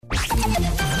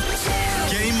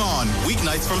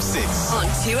weeknights from 6 on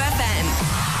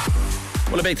 2FM.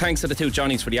 Well, a big thanks to the two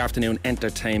Johnnies for the afternoon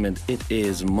entertainment. It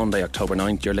is Monday, October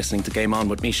 9th. You're listening to Game On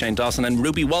with me, Shane Dawson, and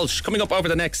Ruby Walsh. Coming up over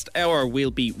the next hour,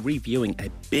 we'll be reviewing a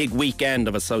big weekend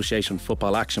of association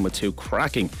football action with two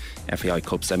cracking FAI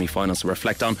Cup semi-finals to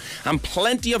reflect on, and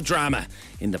plenty of drama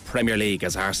in the Premier League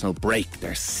as Arsenal break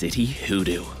their City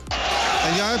hoodoo.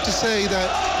 And you have to say that,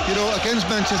 against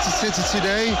Manchester City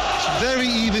today, it's a very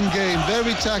even game,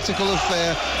 very tactical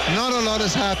affair. Not a lot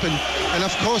has happened. And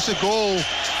of course, a goal,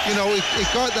 it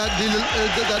got that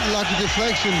lack of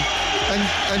deflection.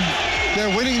 And they're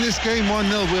winning this game 1-0.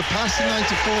 We're past the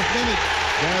 94th minute.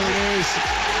 There it is.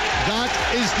 That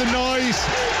is the noise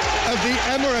of the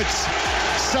Emirates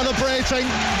celebrating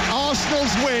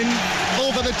Arsenal's win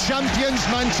over the champions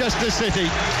Manchester City.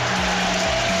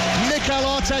 Mikel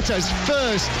Arteta's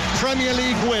first Premier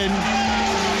League win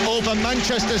over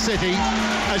Manchester City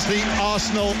as the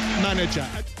Arsenal manager.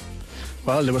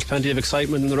 Well, there was plenty of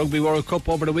excitement in the Rugby World Cup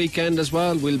over the weekend as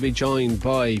well. We'll be joined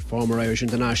by former Irish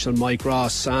international Mike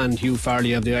Ross and Hugh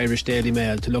Farrelly of the Irish Daily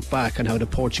Mail to look back on how the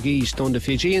Portuguese stunned the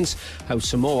Fijians, how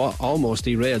Samoa almost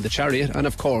derailed the Chariot, and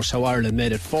of course how Ireland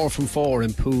made it 4 from 4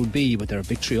 in Pool B with their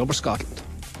victory over Scotland.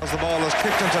 As the ball is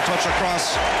kicked into touch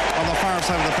across on the far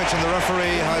side of the pitch, and the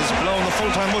referee has blown the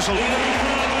full-time whistle.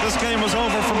 This game was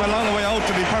over from a long way out,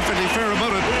 to be perfectly fair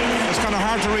about it. It's kind of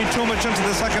hard to read too much into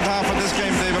the second half of this game,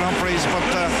 David Humphreys, but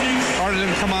Ireland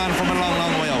come on from a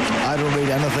long way out. I don't read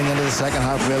anything into the second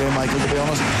half really, Michael, to be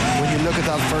honest. When you look at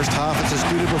that first half, it's as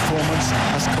good a performance,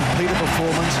 as complete a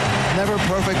performance, never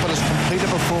perfect, but as complete a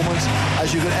performance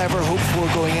as you could ever hope for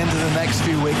going into the next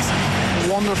few weeks.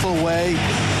 Wonderful way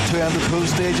to end the pool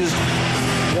stages.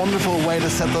 Wonderful way to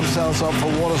set themselves up for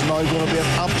what is now going to be an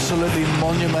absolutely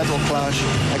monumental clash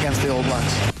against the All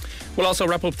Blacks. We'll also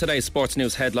wrap up today's sports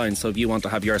news headlines, so if you want to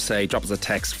have your say, drop us a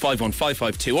text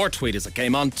 51552 or tweet us at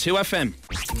Game On 2FM.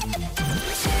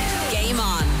 Game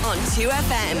On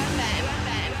 2FM.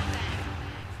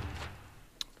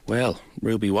 Well,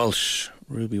 Ruby Walsh,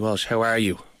 how are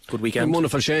you? Good weekend? I'm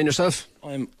wonderful, Shane. Yourself?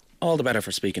 I'm all the better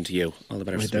for speaking to you. All the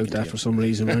better. I doubt that for some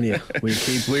reason, won't you? We'll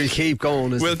keep going.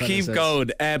 We'll keep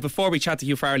going. Before we chat to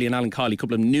Hugh Farrelly and Alan Cawley, a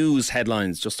couple of news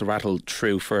headlines just to rattle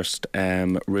through first.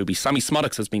 Ruby, Sammy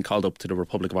Smodix has been called up to the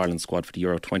Republic of Ireland squad for the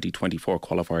Euro 2024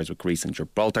 qualifiers with Greece and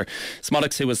Gibraltar.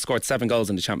 Smodix, who has scored 7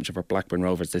 goals in the championship for Blackburn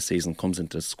Rovers this season, comes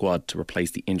into the squad to replace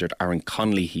the injured Aaron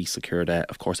Connolly. He secured,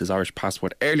 of course, his Irish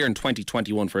passport earlier in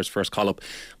 2021 for his first call-up,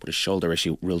 but his shoulder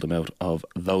issue ruled him out of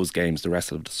those games. The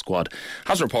rest of the squad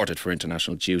has reported for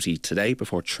international duty today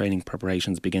before training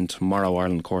preparations begin tomorrow.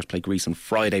 Ireland, of course, play Greece on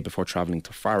Friday before travelling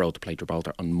to Faro to play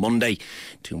Gibraltar on Monday.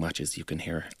 2 matches you can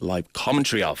hear live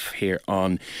commentary of here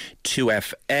on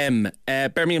 2FM.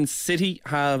 Birmingham City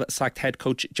have sacked head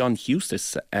coach John Hughes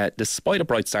despite a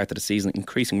bright start to the season,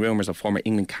 increasing rumours of former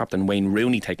England captain Wayne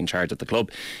Rooney taking charge at the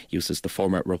club. Hughes, the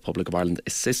former Republic of Ireland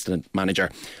assistant manager,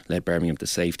 led Birmingham to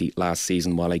safety last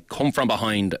season, while a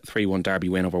come-from-behind 3-1 derby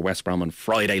win over West Brom on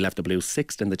Friday left the Blues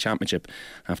 6th in the championship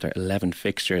after 11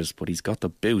 fixtures, but he's got the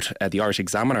boot. The Irish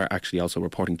Examiner actually also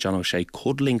reporting John O'Shea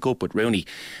could link up with Rooney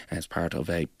as part of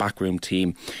a backroom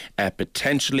team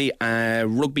potentially.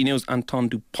 Rugby news, Anton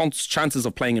Dupont's chances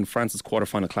of playing in France's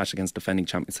quarter-final clash against defending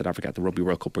champion South Africa at the Rugby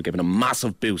World Cup were given a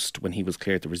massive boost when he was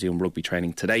cleared to resume rugby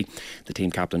training today. The team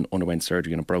captain underwent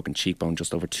surgery on a broken cheekbone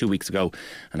just over 2 weeks ago,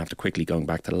 and after quickly going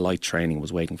back to light training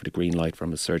was waiting for the green light from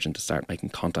his surgeon to start making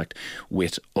contact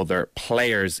with other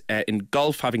players. In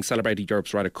golf, having celebrated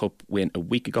Europe's Ryder Cup win a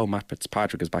week ago, Matt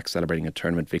Fitzpatrick is back celebrating a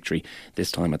tournament victory,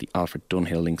 this time at the Alfred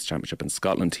Dunhill Links Championship in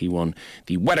Scotland. He won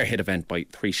the Weather Hit event by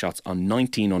 3 shots on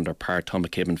 19 under par. Tom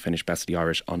McKibben finished best of the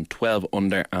Irish on 12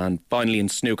 under. And finally in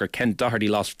snooker, Ken Doherty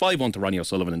lost 5-1 to Ronnie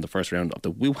O'Sullivan in the first round of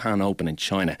the Wuhan Open in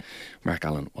China. Mark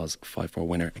Allen was 5-4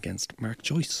 winner against Mark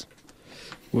Joyce.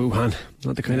 Wuhan,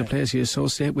 not the kind of place you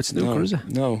associate with snooker, is it?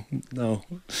 No.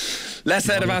 Less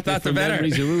said about that, the better.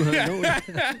 Hugh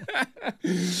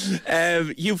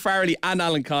Farrelly and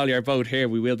Alan Cawley are both here.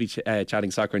 We will be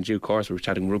chatting soccer in due course. We're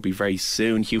chatting rugby very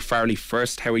soon. Hugh Farrelly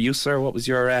first. How are you, sir? What was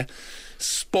your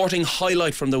sporting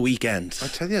highlight from the weekend? I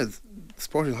tell you, the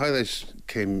sporting highlight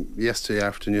came yesterday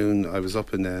afternoon. I was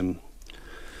up in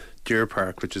Deer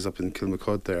Park, which is up in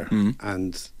Kilmacud there,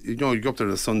 and you go up there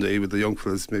on a Sunday with the young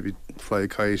fellas, maybe fly a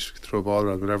kite, throw a ball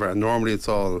around, whatever, and normally it's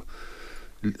all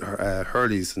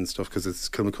hurleys and stuff because it's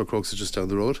Kilmacud Crokes is just down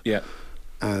the road. Yeah.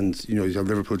 And you have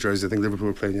Liverpool jerseys. I think Liverpool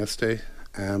were playing yesterday.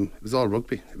 It was all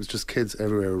rugby. It was just kids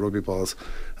everywhere with rugby balls,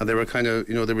 and they were kind of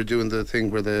they were doing the thing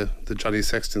where the Johnny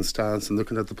Sexton stance and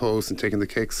looking at the post and taking the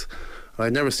kicks.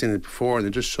 I'd never seen it before, and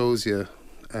it just shows you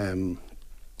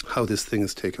how this thing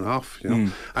has taken off, you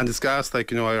know. And it's gas,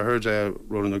 like, you know, I heard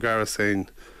Ronan O'Gara saying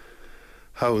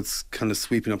how it's kind of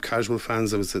sweeping up casual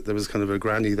fans. There was kind of a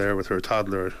granny there with her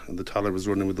toddler, and the toddler was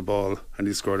running with the ball, and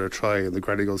he scored a try, and the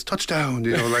granny goes, touchdown,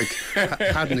 you know, like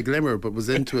hadn't a glimmer, but was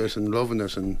into it and loving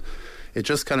it, and it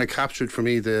just kind of captured for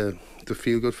me the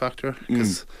feel good factor,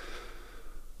 because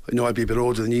you know, I'd be a bit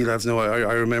older than you lads now.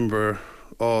 I remember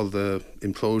all the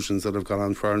implosions that have gone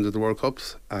on for Ireland at the World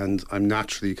Cups, and I'm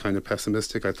naturally kind of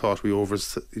pessimistic. I thought there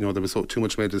was too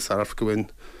much made of South Africa win,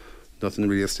 nothing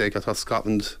really at stake. I thought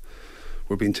Scotland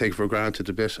were being taken for granted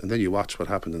a bit, and then you watch what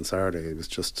happened on Saturday. It was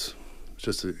just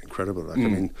incredible. Like, I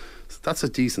mean, that's a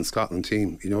decent Scotland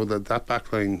team. You know, that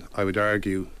backline, I would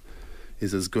argue,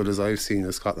 is as good as I've seen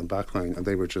a Scotland backline, and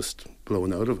they were just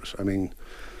blown out of it. I mean,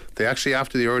 they actually,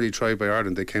 after the early try by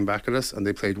Ireland, they came back at us, and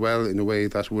they played well in a way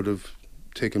that would have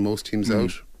taken most teams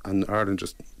out, and Ireland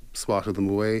just swatted them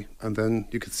away, and then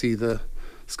you could see the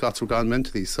Scots were gone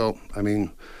mentally. So, I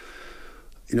mean,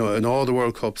 you know, in all the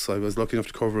World Cups, I was lucky enough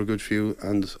to cover a good few,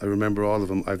 and I remember all of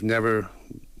them. I've never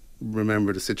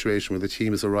remembered a situation where the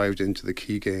team has arrived into the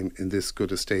key game in this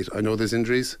good a state. I know there's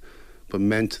injuries, but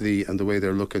mentally and the way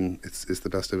they're looking, it's the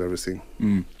best I've ever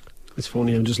seen. It's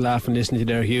funny, I'm just laughing listening to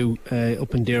there, Hugh,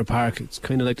 up in Deer Park. It's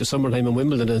kind of like the summertime in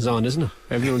Wimbledon is on, isn't it?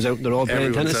 Everyone's out and they're all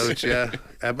playing tennis. Out, yeah.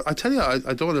 But I tell you,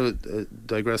 I don't want to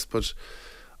digress, but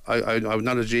I'm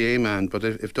not a GA man, but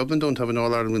if Dublin don't have an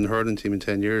All-Ireland hurling team in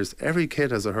 10 years, every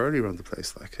kid has a hurley around the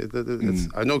place. Like,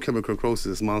 I know Kilmacrew is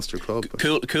this monster club.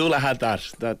 Coola had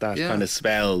that kind of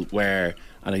spell where,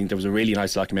 and I think there was a really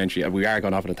nice documentary, and we are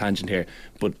going off on a tangent here,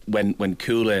 but when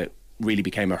Coola really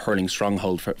became a hurling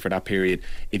stronghold for that period,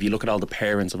 if you look at all the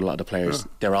parents of a lot of the players,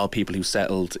 they're all people who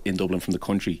settled in Dublin from the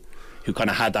country, who kind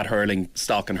of had that hurling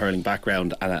stock and hurling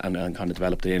background and kind of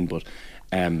developed it in. But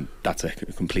that's a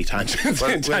complete tangent.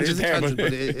 But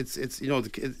it's you know, the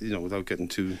kid, you know, without getting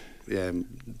too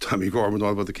Tommy Gorman and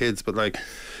all about the kids, but like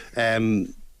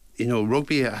you know,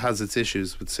 rugby has its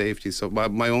issues with safety. So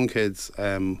my own kids,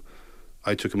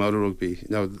 I took them out of rugby,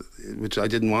 which I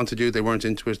didn't want to do. They weren't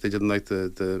into it. They didn't like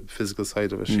the physical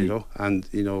side of it, you know. And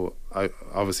you know, I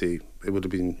obviously it would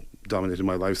have been dominating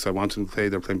my life, so I wanted them to play.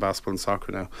 They're playing basketball and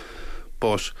soccer now,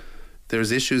 but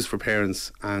there's issues for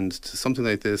parents, and to something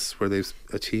like this where they've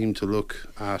a team to look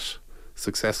at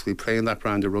successfully playing that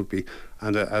brand of rugby,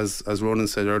 and as Ronan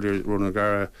said earlier, Ronan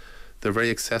O'Gara, they're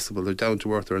very accessible. They're down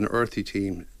to earth. They're an earthy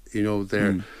team. You know,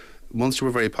 they're Munster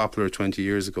were very popular 20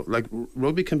 years ago. Like,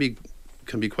 rugby can be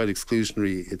quite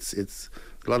exclusionary. It's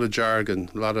a lot of jargon,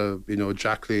 a lot of, you know,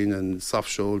 jackling and soft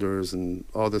shoulders and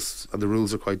all this, and the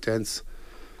rules are quite dense.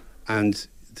 And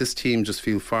this team just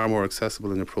feel far more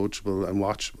accessible and approachable and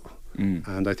watchable.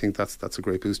 And I think that's a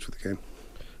great boost for the game.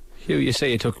 Hugh, you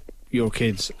say you took your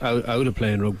kids out of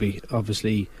playing rugby.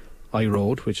 Obviously, I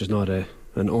rode, which is not it's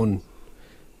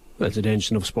an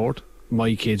engine of sport.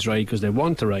 My kids ride because they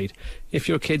want to ride. If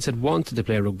your kids had wanted to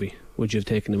play rugby, would you have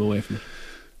taken them away from it?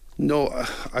 No,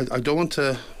 I don't want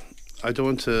to.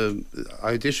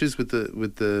 I had issues with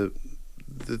the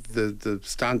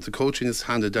stand. The coaching is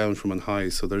handed down from on high,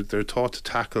 so they're taught to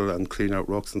tackle and clean out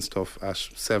rucks and stuff at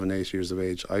 7-8 years of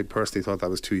age. I personally thought that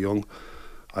was too young.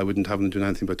 I wouldn't have them doing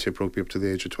anything but tip rugby up to the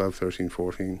age of 12, 13,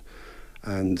 14.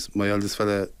 And my eldest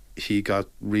fella, he got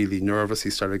really nervous. He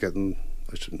started getting,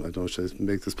 I don't know should I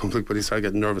make this public, but he started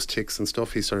getting nervous tics and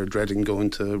stuff. He started dreading going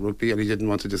to rugby, and he didn't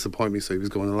want to disappoint me, so he was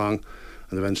going along,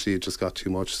 and eventually it just got too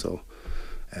much, so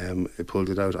it pulled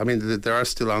it out. I mean, there are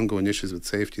still ongoing issues with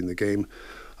safety in the game.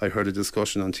 I heard a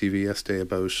discussion on TV yesterday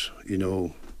about, you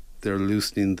know, they're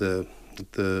loosening the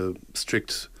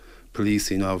strict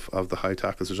policing of the high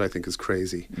tackles, which I think is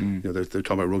crazy. You know, they're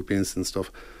talking about rugby incidents and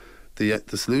stuff.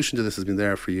 The solution to this has been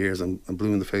there for years. I'm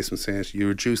blue in the face and saying it. You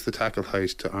reduce the tackle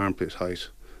height to armpit height,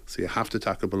 so you have to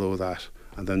tackle below that,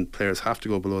 and then players have to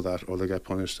go below that or they get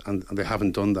punished, and they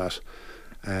haven't done that.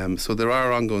 So there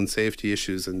are ongoing safety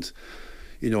issues, and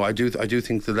you know, I do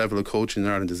think the level of coaching in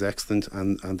Ireland is excellent,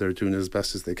 and they're doing it as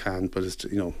best as they can. But it's,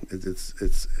 you know,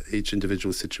 it's each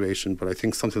individual situation. But I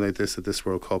think something like this at this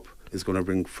World Cup is going to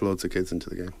bring floods of kids into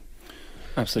the game.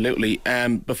 Absolutely.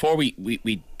 Before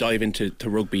we dive into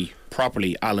rugby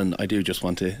properly, Alan, I do just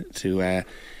want to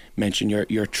mention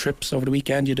your trips over the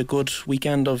weekend. You had a good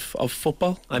weekend of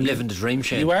football. I'm living the dream,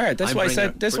 Shane. You are. That's what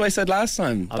I said last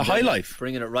time. The high life.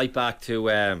 Bringing it right back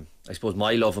to I suppose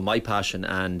my love and my passion,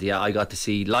 and yeah, I got to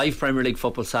see live Premier League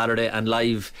football Saturday and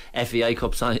live FAI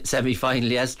Cup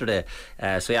semi-final yesterday.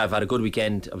 So yeah, I've had a good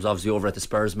weekend. I was obviously over at the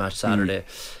Spurs match Saturday.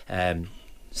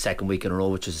 second week in a row,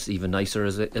 which is even nicer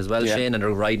as well, Shane, and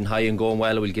they're riding high and going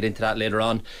well. We'll get into that later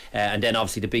on. And then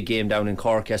obviously the big game down in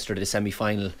Cork yesterday, the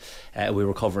semi-final, we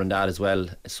were covering that as well.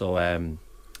 So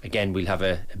again, we'll have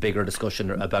a bigger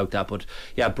discussion about that. But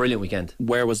yeah, brilliant weekend.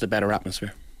 Where was the better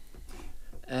atmosphere?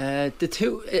 The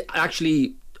two,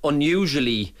 actually,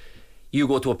 unusually, you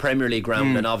go to a Premier League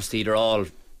ground and obviously they're all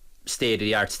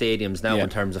state-of-the-art stadiums now in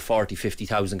terms of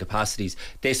 40-50,000 capacities.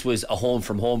 This was a home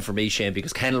from home for me, Shane,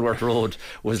 because Kenilworth Road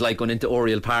was like going into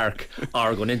Oriel Park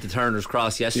or going into Turner's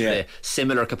Cross yesterday.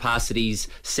 Similar capacities,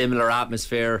 similar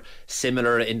atmosphere,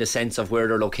 similar in the sense of where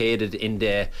they're located in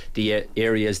the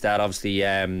areas that obviously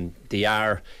they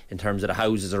are, in terms of the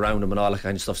houses around them and all that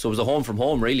kind of stuff. So it was a home from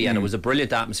home really, and it was a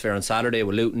brilliant atmosphere on Saturday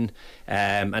with Luton,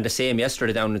 and the same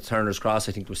yesterday down in Turner's Cross.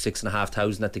 I think there was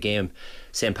 6,500 at the game.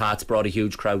 St. Pat's brought a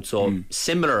huge crowd, so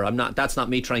similar. That's not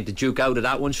me trying to duke out of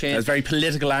that one, Shane. That's a very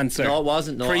political answer. No, it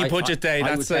wasn't. No, pre-budget day.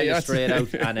 I would tell you straight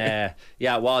out, and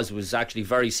yeah, it was actually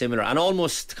very similar, and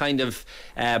almost kind of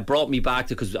brought me back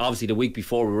to, because obviously the week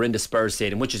before we were in the Spurs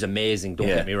Stadium, which is amazing. Don't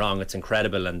get me wrong, it's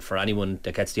incredible, and for anyone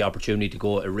that gets the opportunity to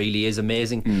go, it really is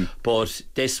amazing. But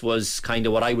this was kind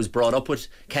of what I was brought up with: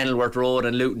 Kenilworth Road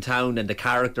and Luton Town, and the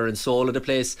character and soul of the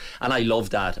place, and I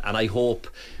love that, and I hope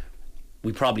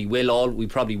we probably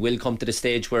will come to the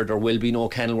stage where there will be no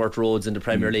Kenilworth Roads in the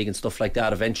Premier League and stuff like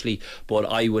that eventually. But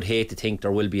I would hate to think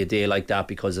there will be a day like that,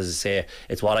 because, as I say,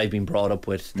 it's what I've been brought up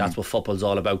with. That's what football's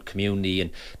all about: community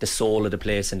and the soul of the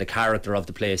place and the character of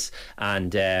the place.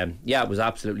 And yeah, it was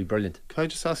absolutely brilliant. Can I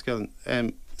just ask, Alan,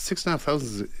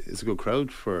 6,500 is a good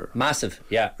crowd for... Massive,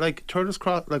 yeah. Like Turner's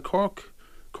Cross, like Cork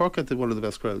had one of the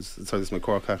best crowds. Sorry, this is my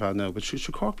Cork hat on now, but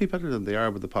should Cork be better than they are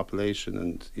with the population?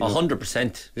 And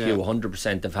 100%, Hugh,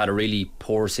 100%. They've had a really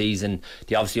poor season.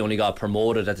 They obviously only got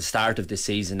promoted at the start of this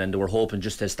season, and they were hoping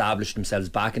just to establish themselves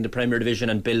back in the Premier Division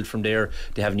and build from there.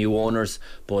 They have new owners,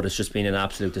 but it's just been an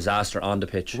absolute disaster on the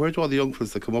pitch. Where do all the young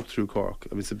fellas that come up through Cork?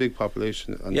 I mean, it's a big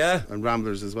population, and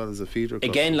Ramblers as well as a feeder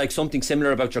club. Again, like something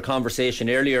similar about your conversation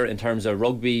earlier in terms of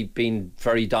rugby being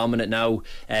very dominant now,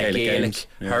 Gaelic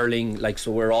hurling, like,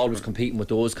 so we're always competing with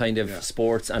those kind of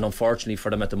sports, and unfortunately for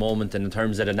them at the moment, and in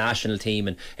terms of the national team,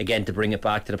 and again, to bring it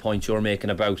back to the point you're making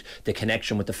about the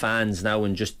connection with the fans now,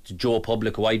 and just Joe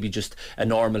Public, who I'd be just a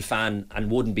normal fan and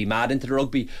wouldn't be mad into the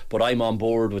rugby, but I'm on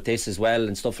board with this as well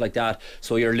and stuff like that.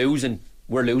 So we're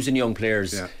losing young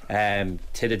players to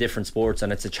the different sports,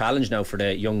 and it's a challenge now for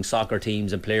the young soccer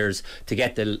teams and players to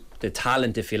get the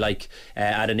talent, if you like,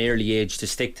 at an early age, to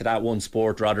stick to that one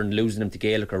sport rather than losing them to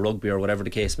Gaelic or rugby or whatever the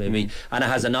case may be. And it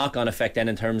has a knock-on effect then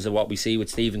in terms of what we see with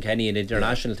Stephen Kenny and the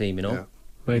international team, you know.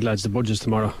 Right, lads, the budget's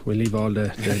tomorrow. We'll leave all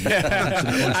the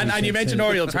and you mentioned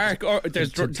Oriel Park, or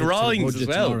there's drawings as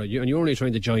well. And you're only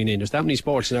trying to join in. There's that many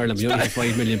sports in Ireland, but you only have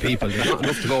 5 million people. There's not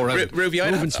enough to go around.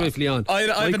 Moving swiftly on. I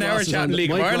have an hour chat in League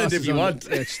of Ireland if you want.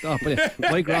 Stop.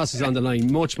 Mike Ross is on the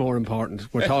line. Much more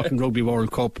important. We're talking Rugby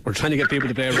World Cup. We're trying to get people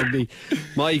to play rugby.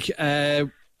 Mike,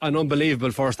 an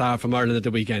unbelievable first half from Ireland at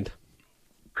the weekend.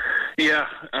 Yeah,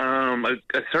 I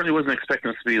certainly wasn't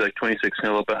expecting us to be like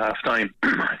 26-0 up at half time.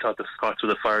 I thought the Scots would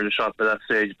have fired a shot by that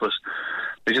stage, but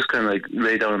they just kind of like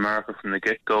laid down a marker from the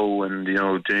get-go, and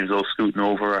James O scooting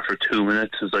over after 2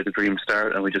 minutes was like a dream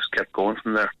start, and we just kept going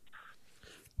from there.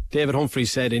 David Humphrey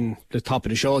said in the top of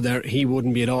the show there he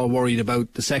wouldn't be at all worried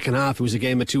about the second half. It was a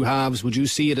game of two halves. Would you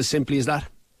see it as simply as that?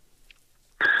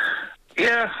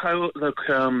 Yeah,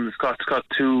 the Scots got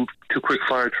two quick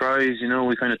fire tries.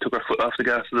 We kind of took our foot off the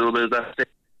gas a little bit at that stage,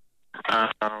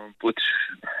 which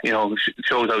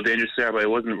shows how dangerous they are. But I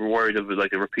wasn't worried of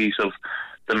like a repeat of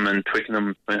them and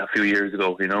Twickenham a few years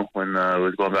ago. When I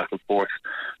was going back and forth.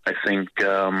 I think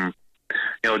the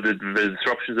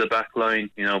disruptions of the back line.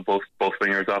 Both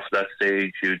wingers off at that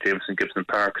stage. Jameson, Gibson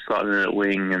Park slotting in at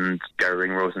wing, and Gary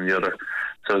Ringrose in the other.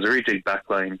 So it was a really big back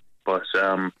line, but.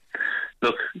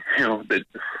 Look,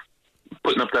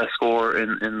 putting up that score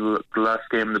in the last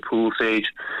game in the pool stage,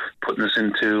 putting us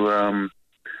into a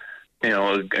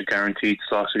guaranteed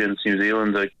slot against New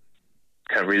Zealand, I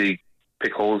can't really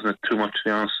pick holes in it too much, to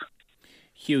be honest.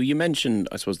 Hugh, you mentioned,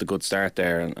 I suppose, the good start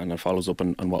there, and it follows up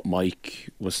on what Mike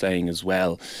was saying as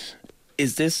well.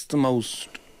 Is this the most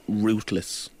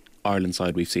ruthless Ireland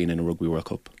side we've seen in a Rugby World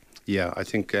Cup? Yeah, I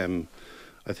think in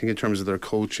terms of their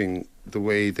coaching, the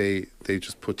way they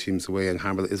just put teams away and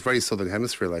hammer it's very Southern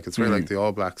Hemisphere like. It's very like the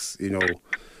All Blacks,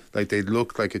 like they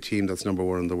look like a team that's number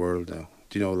one in the world now.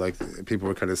 Like people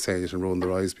were kind of saying it and rolling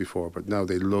their eyes before, but now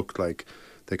they look like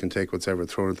they can take whatever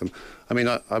thrown at them. I mean,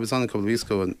 I was on a couple of weeks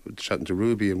ago and chatting to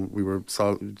Ruby, and we were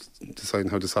deciding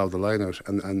how to solve the line out,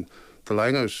 and the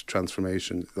line-out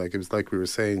transformation, like it was like we were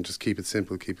saying, just keep it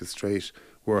simple, keep it straight,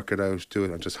 work it out, do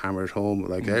it, and just hammer it home.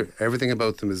 Like everything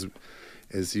about them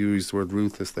is you used the word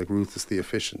ruthless, like ruthlessly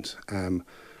efficient, and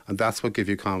that's what gives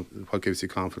you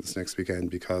confidence next weekend,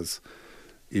 because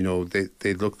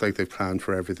they look like they've planned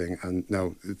for everything, and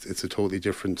now it's a totally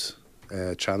different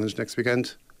challenge next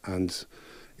weekend, and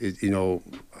the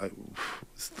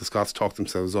Scots talk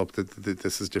themselves up that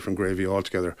this is different gravy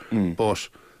altogether. But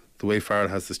the way Farrell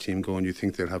has this team going, you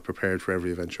think they'll have prepared for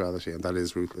every eventuality, and that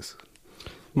is ruthless.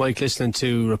 Mike, listening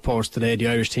to reports today, the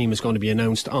Irish team is going to be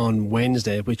announced on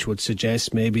Wednesday, which would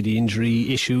suggest maybe the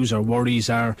injury issues or worries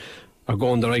are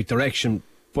going the right direction.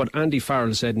 But Andy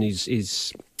Farrell said in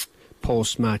his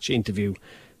post-match interview,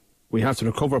 we have to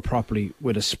recover properly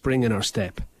with a spring in our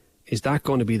step. Is that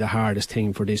going to be the hardest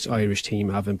thing for this Irish team,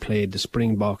 having played the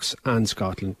Springboks and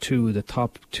Scotland, two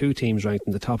teams ranked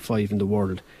in the top 5 in the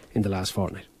world in the last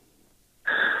fortnight?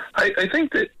 I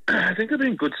think they'll be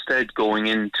in good stead going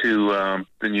into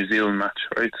the New Zealand match,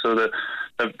 right? So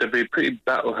they'll be pretty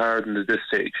battle hardened at this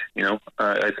stage.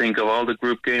 I think of all the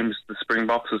group games, the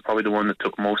Springboks is probably the one that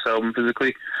took most out of them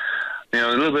physically. A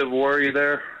little bit of worry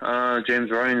there.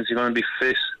 James Ryan, is he going to be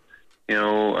fit?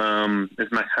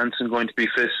 Is Mac Hansen going to be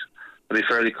fit? I'd be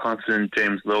fairly confident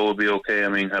James Lowe will be okay. I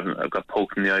mean, I've got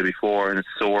poked in the eye before and it's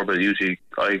sore, but usually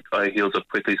eye heals up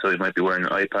quickly, so he might be wearing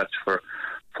an eye patch for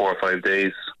 4 or 5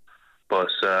 days. But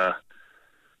I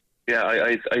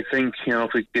think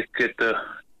if we get the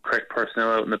correct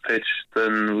personnel out in the pitch,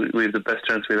 then we have the best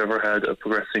chance we've ever had of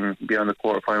progressing beyond the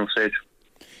quarter-final stage.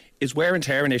 Is wear and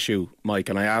tear an issue, Mike?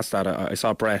 And I asked that. I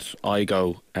saw Brett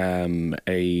Igo,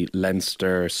 a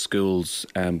Leinster schools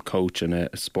coach and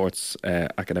a sports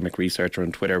academic researcher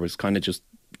on Twitter, was kind of just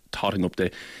totting up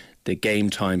the game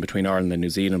time between Ireland and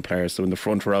New Zealand players. So in the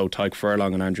front row, Tyke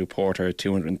Furlong and Andrew Porter,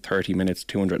 230 minutes,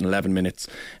 211 minutes.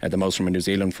 The most from a New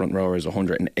Zealand front rower is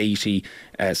 180.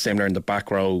 Similar in the back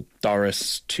row,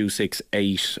 Doris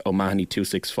 268, O'Mahony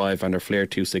 265, Van der Fleer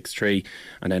 263,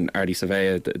 and then Ardy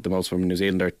Savea, the most from New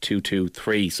Zealand, are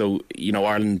 223. So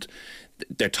Ireland,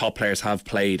 their top players have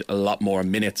played a lot more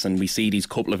minutes, and we see these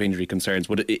couple of injury concerns.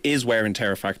 But is wear and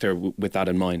tear a factor with that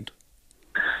in mind?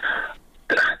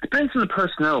 Depends on the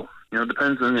personnel.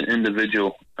 Depends on the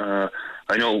individual. I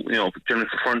know, generally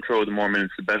for front row, the more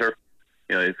minutes, the better.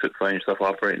 You find yourself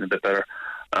operating a bit better.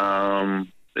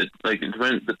 It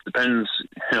depends.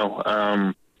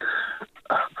 On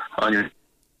your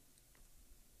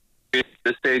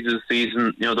this stage of the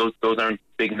season. Those aren't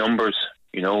big numbers.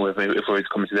 If it's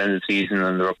coming to the end of the season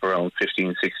and they're up around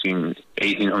 15, 16,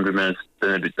 1800 minutes,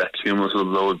 then that cumulative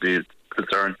load would be a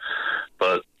concern.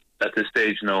 But at this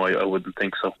stage, no, I wouldn't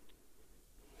think so.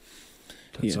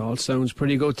 That all sounds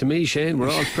pretty good to me, Shane.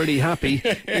 We're all pretty happy.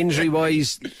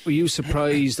 Injury-wise, were you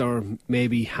surprised or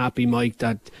maybe happy, Mike,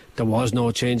 that there was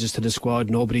no changes to the squad?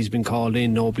 Nobody's been called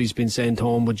in, nobody's been sent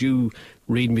home. Would you,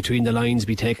 reading between the lines,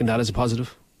 be taking that as a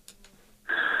positive?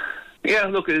 Yeah,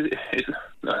 look,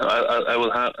 I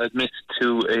will admit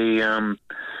to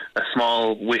a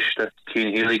small wish that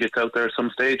Cian Healy gets out there at some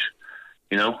stage.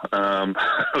 I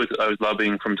was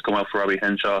lobbying for him to come out for Robbie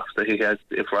Henshaw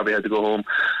if Robbie had to go home.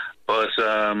 But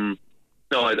no,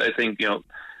 I think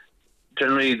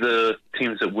generally the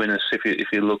teams that win it, if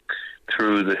you look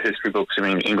through the history books, I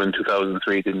mean, England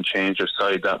 2003 didn't change their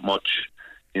side that much.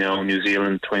 New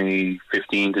Zealand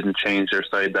 2015 didn't change their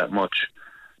side that much.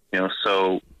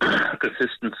 So a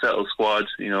consistent, settled squad,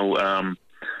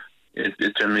 is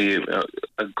generally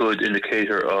a good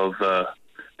indicator of that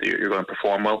you're going to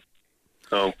perform well.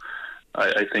 So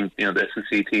I think the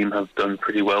S&C team have done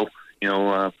pretty well.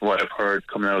 From what I've heard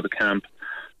coming out of the camp,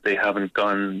 they haven't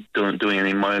gone doing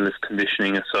any mindless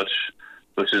conditioning as such,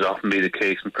 which has often been the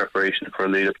case in preparation for a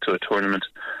lead up to a tournament.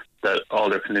 That all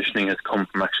their conditioning has come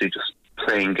from actually just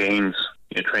playing games,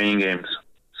 training games.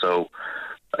 So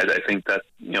I think that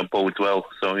bodes well.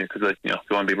 So because if you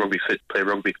want to be rugby fit, play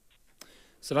rugby.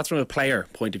 So that's from a player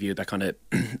point of view that kind of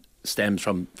stems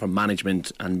from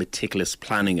management and meticulous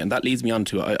planning, and that leads me on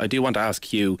to I do want to ask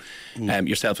Hugh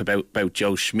yourself about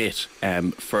Joe Schmidt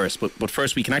first, but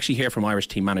first we can actually hear from Irish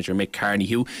team manager Mick Carney,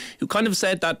 who kind of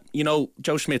said that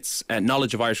Joe Schmidt's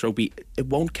knowledge of Irish rugby, it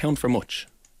won't count for much.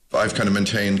 I've kind of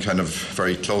maintained kind of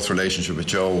very close relationship with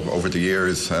Joe over the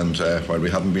years, and while we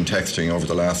haven't been texting over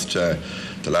the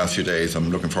last few days,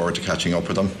 I'm looking forward to catching up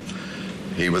with him.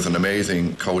 He was an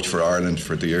amazing coach for Ireland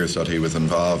for the years that he was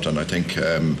involved, and I think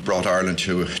brought Ireland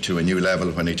to a new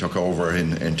level when he took over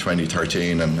in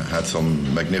 2013 and had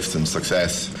some magnificent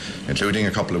success, including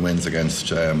a couple of wins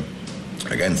against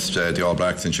against the All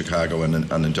Blacks in Chicago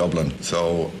and in Dublin.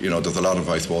 So, you know, there's a lot of,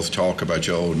 I suppose, talk about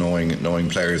Joe knowing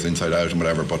players inside out and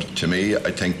whatever. But to me,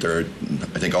 I think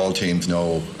all teams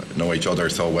know each other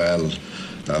so well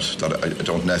that I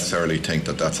don't necessarily think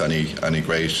that that's any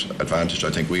great advantage.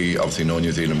 I think we obviously know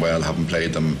New Zealand well, having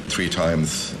played them 3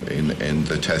 times in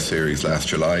the Test series last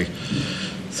July.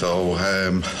 So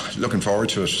looking forward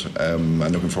to it, and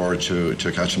looking forward to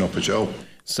catching up with Joe.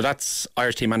 So that's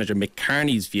Irish team manager Mick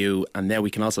Carney's view, and now we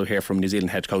can also hear from New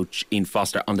Zealand head coach Ian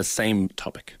Foster on the same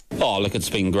topic. Oh, look, it's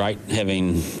been great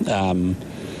having,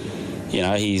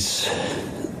 he's,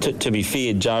 to be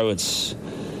fair, Joe, it's,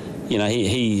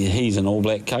 he's an All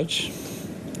Black coach,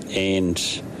 and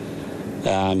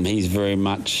he's very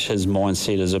much, his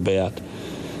mindset is about,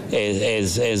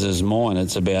 as is mine,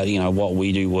 it's about, what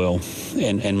we do well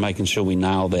and making sure we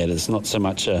nail that. It's not so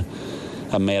much a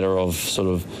matter of sort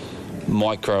of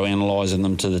micro-analysing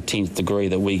them to the 10th degree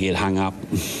that we get hung up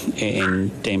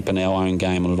and dampen our own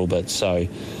game a little bit. So,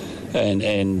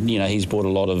 and he's brought a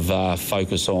lot of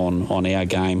focus on our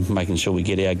game, making sure we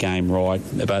get our game right.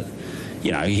 But,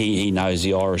 he knows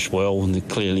the Irish well, and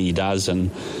clearly he does.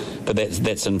 But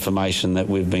that's information that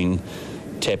we've been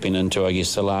tapping into, I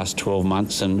guess, the last 12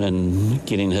 months and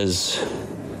getting his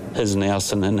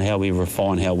nous and how we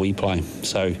refine how we play.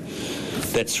 So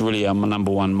that's really our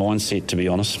number one mindset, to be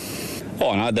honest.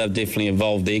 Oh, no, they've definitely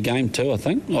evolved their game too, I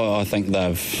think. I think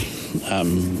they've,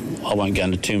 I won't go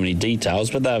into too many details,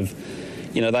 but they've,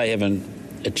 they haven't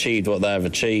achieved what they've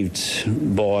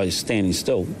achieved by standing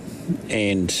still.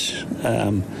 And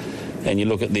you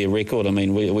look at their record, I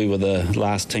mean, we were the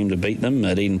last team to beat them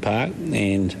at Eden Park,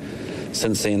 and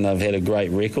since then they've had a great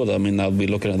record. I mean, they'll be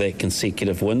looking at that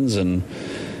consecutive wins, and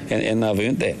they've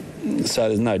earned that. So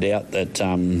there's no doubt that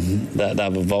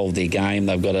they've evolved their game.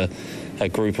 They've got a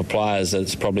group of players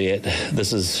that's probably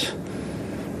this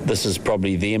is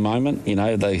probably their moment.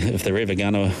 If they're ever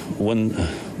going to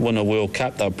win a World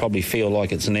Cup, they'll probably feel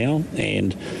like it's now.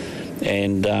 And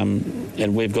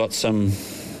we've got some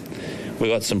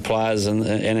players, and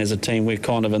as a team we're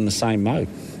kind of in the same mode,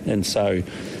 and so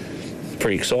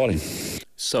pretty exciting.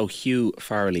 So Hugh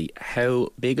Farrelly, how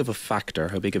big of a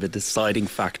deciding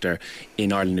factor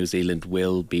in Ireland New Zealand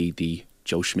will be the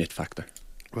Joe Schmidt factor?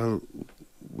 Well,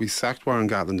 we sacked Warren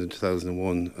Gatland in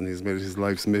 2001, and he's made it his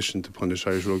life's mission to punish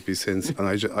Irish rugby since. And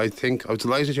I think I was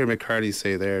delighted to hear Mick Carney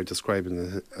say there, describing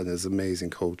him as an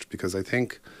amazing coach, because I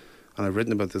think, and I've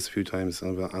written about this a few times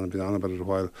and I've been on about it a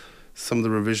while, some of the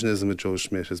revisionism with Joe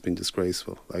Schmidt has been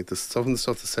disgraceful. Like some of the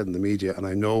stuff that's said in the media, and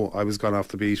I know I was gone off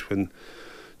the beat when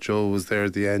Joe was there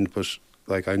at the end, but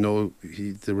I know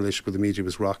the relationship with the media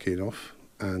was rocky enough,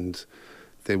 and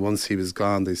once he was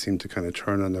gone, they seemed to kind of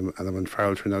turn on him. And then when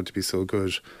Farrell turned out to be so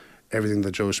good, everything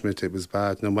that Joe Schmidt did was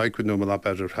bad. Now Mike would know him a lot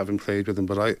better having played with him,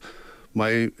 but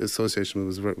my association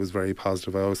was very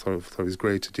positive. I always thought he was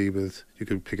great to deal with. You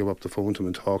could pick him up the phone to him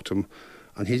and talk to him,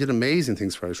 and he did amazing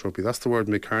things for Irish rugby. That's the word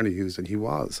Mick Carney used, and he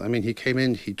was. I mean, he came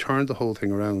in, he turned the whole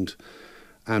thing around.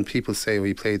 And people say,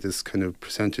 he played this kind of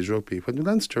percentage rugby. When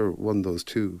Leinster won those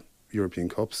 2 European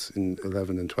Cups in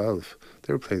 11 and 12,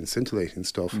 they were playing scintillating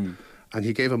stuff. And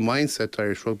he gave a mindset to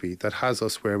Irish rugby that has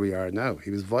us where we are now.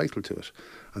 He was vital to it.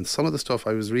 And some of the stuff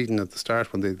I was reading at the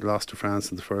start when they lost to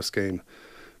France in the first game,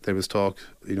 there was talk,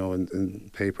 in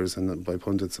papers and by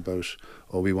pundits about,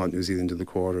 we want New Zealand in the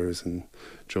quarters, and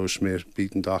Joe Schmidt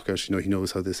beating Dockett, he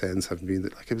knows how this ends, having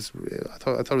been. I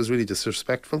thought it was really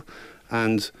disrespectful.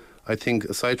 And I think,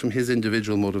 aside from his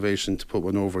individual motivation to put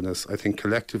one over in us, I think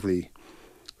collectively,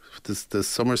 the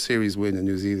summer series win in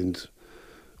New Zealand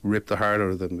ripped the heart out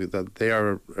of them. That they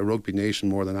are a rugby nation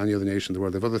more than any other nation in the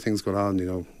world. They have other things going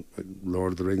on,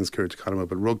 Lord of the Rings, Ciarán Conama,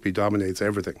 but rugby dominates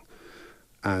everything.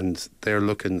 And they're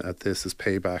looking at this as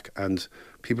payback. And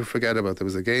people forget about, there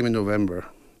was a game in November,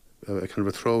 a kind of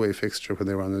a throwaway fixture when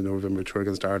they were on the November tour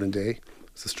against Ireland Day.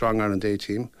 It was a strong Ireland Day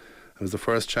team. It was the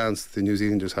first chance the New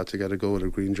Zealanders had to get a goal in a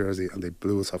green jersey, and they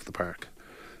blew us off the park.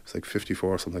 It was like 54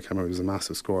 or something, I can't remember. It was a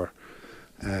massive score.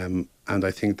 And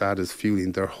I think that is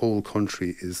fueling, their whole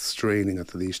country is straining at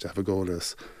the leash to have a goal at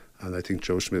us. And I think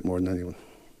Joe Schmidt more than anyone.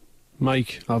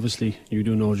 Mike, obviously you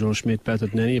do know Joe Schmidt better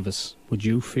than any of us. Would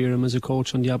you fear him as a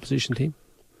coach on the opposition team?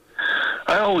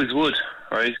 I always would,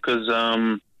 right? Because,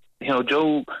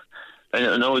 Joe,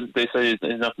 I know they say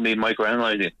he's not going to be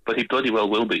microanalyzing, but he bloody well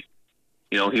will be.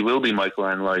 He will be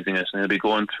microanalyzing us, and he'll be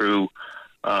going through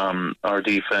our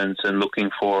defence and looking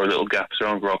for little gaps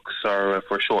around rucks, or if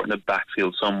we're short in the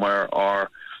backfield somewhere, or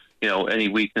any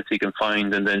weakness he can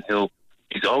find, and then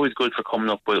he's always good for coming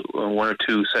up with 1 or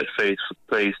 2 set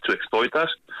plays to exploit that.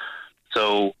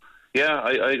 So yeah,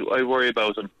 I worry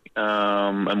about him.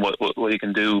 and what he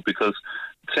can do. Because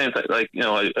at the same time, like, you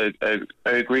know, I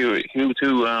agree with Hugh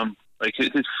too. Like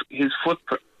his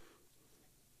footprint,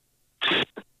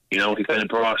 you know, he kind of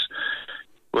brought.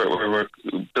 We're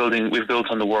building. We've built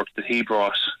on the work that he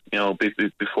brought, you know,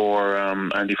 before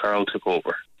Andy Farrell took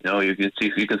over. You know, you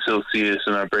can still see it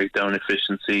in our breakdown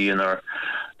efficiency, in our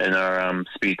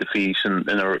speed to feet, and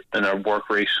in our work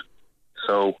rate.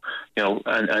 So, you know,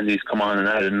 and he's come on and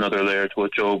added another layer to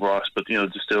what Joe brought. But, you know,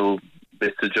 there's still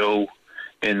bits of Joe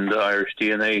in the Irish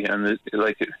DNA, and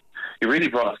he really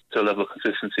brought to a level of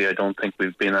consistency I don't think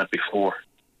we've been at before.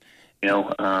 You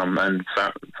know, and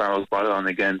Farrell's brought it on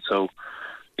again. So,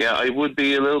 yeah, I would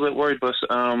be a little bit worried, but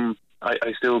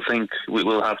I still think we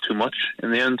will have too much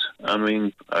in the end. I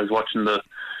mean, I was watching the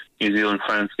New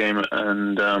Zealand-France game,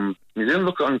 and New Zealand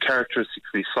looked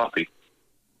uncharacteristically sloppy.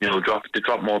 You know, they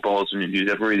drop more balls than you'd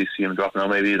ever really see them drop. Now,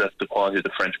 maybe that's the quality of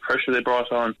the French pressure they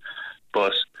brought on,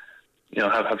 but, you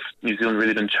know, have New Zealand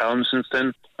really been challenged since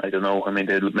then? I don't know. I mean,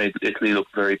 they made Italy look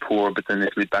very poor, but then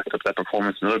Italy backed up that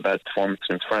performance, another bad performance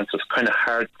against France. So it's kind of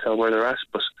hard to tell where they're at,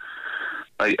 but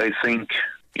I think,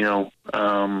 you know,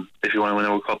 if you want to win a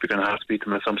World Cup, you're going to have to beat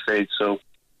them at some stage. So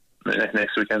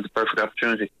next weekend's a perfect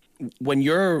opportunity. When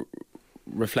you're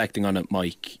reflecting on it,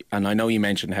 Mike, and I know you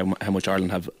mentioned how much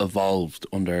Ireland have evolved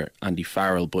under Andy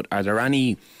Farrell, but are there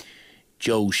any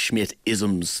Joe Schmidt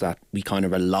isms that we kind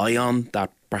of rely on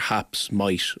that perhaps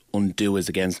might undo us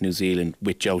against New Zealand,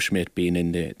 with Joe Schmidt being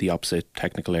in the opposite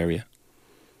technical area?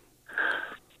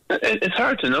 It's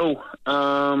hard to know.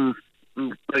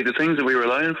 Like, the things that we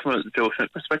rely on from a Joe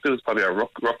Schmidt perspective is probably our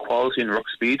ruck quality and ruck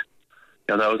speed.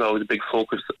 You know, that was always a big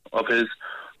focus of his.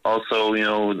 Also, you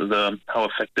know, how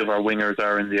effective our wingers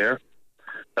are in the air.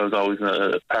 That was always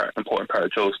an important part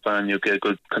of Joe's plan. You get a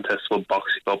good contestable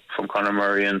boxing up from Conor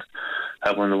Murray and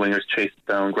have one of the wingers chase it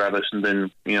down, grab it, and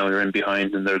then, you know, you're in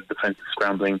behind and their defence is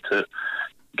scrambling to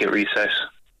get reset.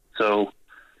 So,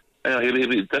 you know,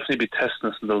 he'll definitely be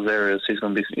testing us in those areas. He's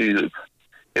going to be,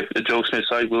 if the Joe Smith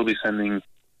side will be sending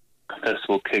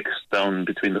contestable kicks down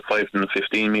between the 5 and the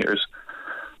 15 metres.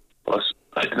 But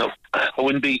I don't know, I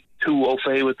wouldn't be too au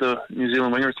fait with the New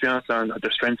Zealand wingers, to be honest, and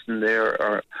their strengths and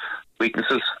their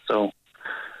weaknesses. So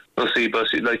we'll see. But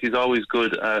like, he's always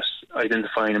good at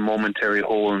identifying a momentary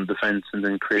hole in defence and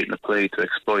then creating a play to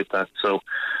exploit that. So,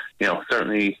 you know,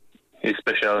 certainly his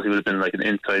speciality would have been like an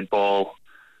inside ball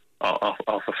off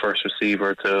a first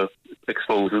receiver to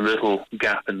expose a little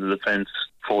gap in the defence,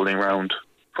 folding round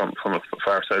from a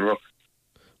far side ruck.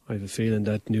 I have a feeling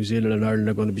that New Zealand and Ireland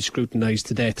are going to be scrutinised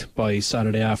to death by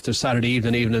Saturday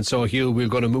evening. So, Hugh, we're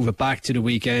going to move it back to the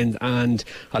weekend, and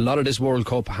a lot of this World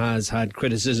Cup has had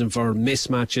criticism for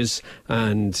mismatches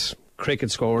and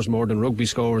cricket scores more than rugby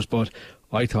scores, but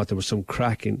I thought there was some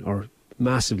cracking or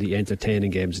massively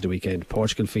entertaining games at the weekend.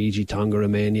 Portugal, Fiji, Tonga,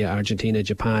 Romania, Argentina,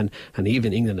 Japan, and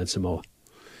even England and Samoa.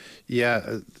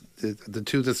 Yeah, the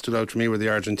two that stood out for me were the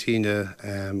Argentina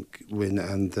win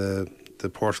and the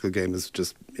Portugal game. Is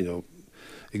just, you know,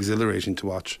 exhilarating to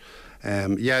watch.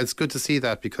 Yeah, it's good to see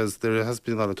that, because there has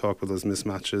been a lot of talk about those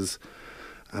mismatches.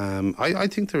 I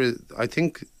think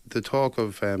the talk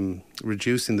of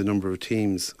reducing the number of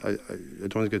teams, I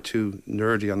don't want to get too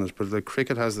nerdy on it, but like,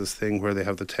 cricket has this thing where they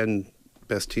have the 10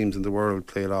 best teams in the world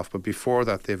play it off, but before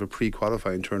that they have a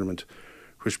pre-qualifying tournament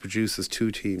which produces 2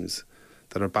 teams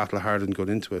that are battle hardened going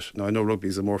into it. Now, I know rugby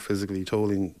is a more physically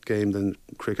tolling game than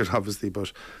cricket, obviously,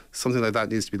 but something like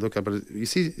that needs to be looked at. But you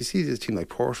see a team like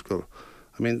Portugal,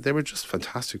 I mean, they were just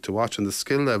fantastic to watch, and the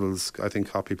skill levels, I think,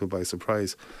 caught people by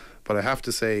surprise. But I have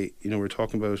to say, you know, we're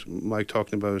talking about Mike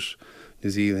talking about New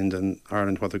Zealand and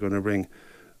Ireland, what they're going to bring,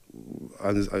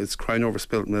 and it's crying over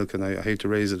spilt milk, and I hate to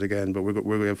raise it again, but we're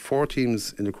going to have 4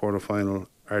 teams in the quarter-final: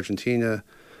 Argentina,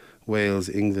 Wales,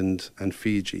 England and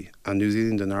Fiji, and New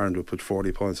Zealand and Ireland will put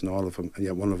 40 points in all of them, and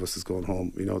yet one of us is going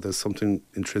home. You know, there's something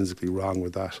intrinsically wrong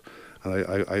with that, and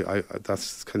I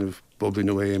that's kind of bubbling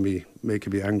away in me,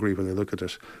 making me angry when I look at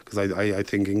it, because I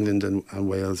think England and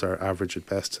Wales are average at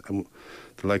best, and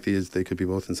the likelihood is they could be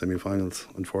both in semi-finals,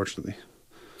 unfortunately.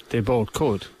 They both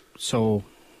could, so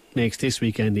makes this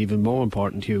weekend even more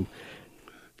important, Hugh.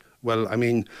 Well, I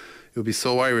mean, it would be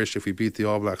so Irish if we beat the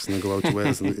All Blacks and then go out to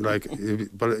Wales. And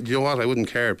but you know what? I wouldn't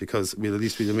care, because we'd at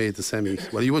least have made the semi.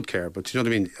 Well, you would care, but you know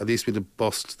what I mean? At least we'd have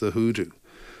bust the hoodoo.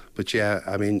 But yeah,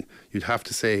 I mean, you'd have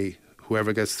to say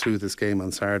whoever gets through this game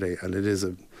on Saturday, and it is,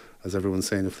 as everyone's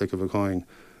saying, a flick of a coin,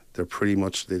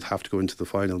 they'd have to go into the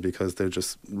final, because they're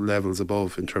just levels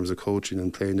above in terms of coaching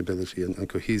and playing ability and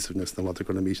cohesiveness than what they're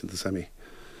going to meet in the semi.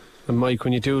 And Mike,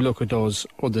 when you do look at those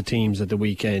other teams at the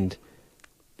weekend,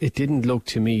 it didn't look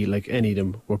to me like any of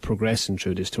them were progressing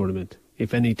through this tournament.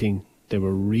 If anything, they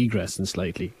were regressing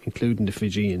slightly, including the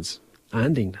Fijians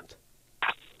and England.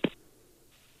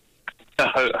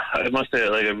 I must say,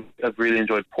 I've really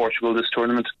enjoyed Portugal this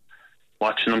tournament,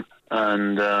 watching them,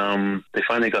 and they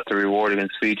finally got the reward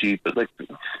against Fiji. But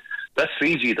that's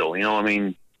Fiji, though.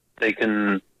 They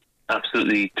can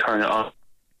absolutely turn it on.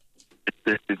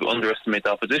 They underestimate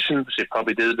the opposition, which they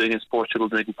probably did against Portugal.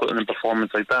 They can put in a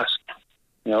performance like that.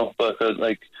 But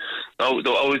the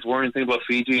always worrying thing about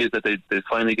Fiji is that they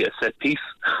finally get a set piece.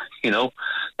 That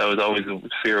was always a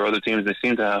fear of other teams. They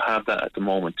seem to have that at the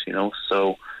moment.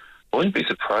 So I wouldn't be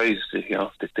surprised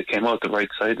if they came out the right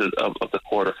side of the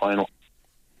quarter final.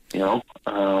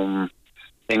 England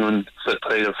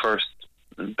played their first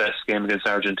best game against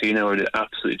Argentina, where they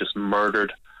absolutely just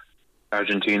murdered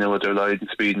Argentina with their lightning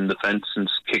speed and defence and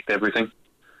kicked everything.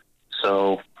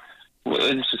 So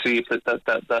we'll just to see if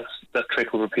that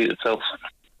trick will repeat itself.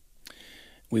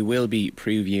 We will be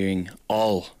previewing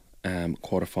all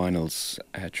quarterfinals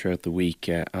throughout the week,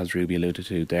 as Ruby alluded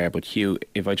to there. But Hugh,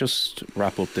 if I just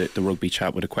wrap up the rugby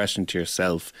chat with a question to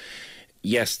yourself.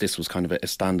 Yes, this was kind of a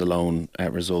standalone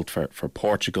result for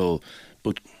Portugal,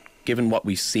 but given what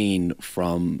we've seen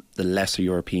from the lesser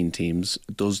European teams,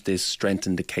 does this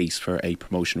strengthen the case for a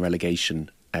promotion-relegation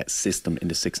system in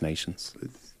the Six Nations?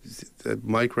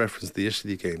 Mike referenced the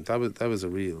Italy game. That was a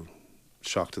real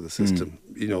shock to the system.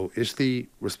 Italy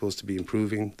were supposed to be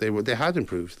improving. They had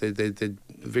improved. They did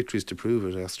victories to prove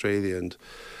it. Australia and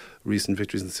recent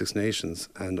victories in the Six Nations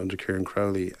and under Kieran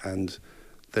Cawley, and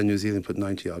then New Zealand put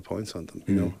 90 odd points on them.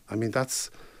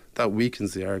 That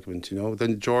weakens the argument.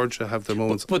 Then Georgia have their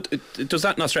moments. But does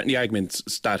that not strengthen the argument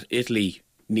that Italy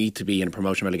need to be in a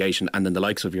promotion relegation, and then the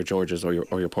likes of your Georgias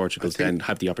or your Portugals then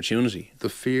have the opportunity? The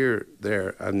fear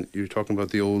there, and you're talking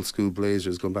about the old school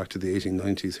Blazers going back to the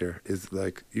 1890s here, is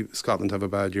Scotland have a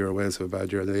bad year or Wales have a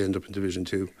bad year and they end up in Division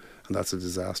 2, and that's a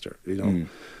disaster.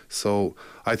 So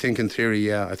I think in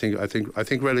theory, I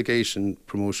think relegation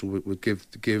promotion would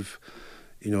give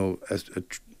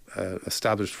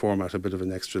established format a bit of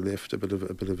an extra lift, a bit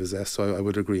of a zest. So I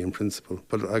would agree in principle,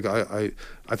 but I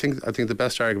think the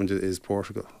best argument is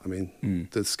Portugal.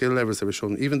 The skill levels they were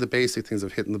showing, even the basic things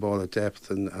of hitting the ball at depth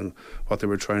and what they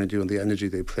were trying to do and the energy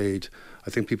they played. I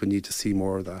think people need to see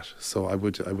more of that. So I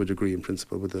would agree in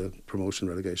principle with the promotion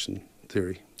relegation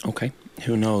theory. Okay,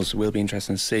 who knows? Will be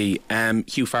interesting to see.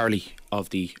 Hugh Farrelly of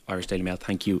the Irish Daily Mail,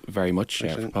 thank you very much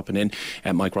for popping in.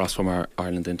 Mike Ross from our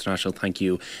Ireland International, thank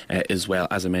you as well.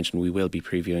 As I mentioned, we will be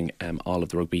previewing all of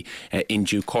the rugby in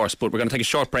due course, but we're going to take a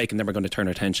short break and then we're going to turn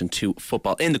our attention to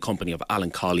football in the company of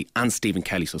Alan Cawley and Stephen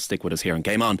Kelly, so stick with us here on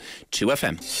Game On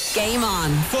 2FM. Game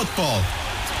On Football.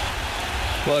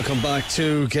 Welcome back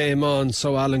to Game On.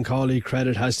 So Alan Cawley,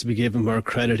 credit has to be given where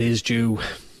credit is due.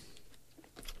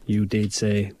 You did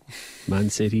say Man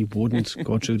City wouldn't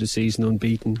go through the season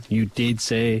unbeaten. You did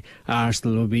say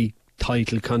Arsenal will be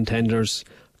title contenders.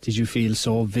 Did you feel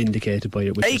so vindicated by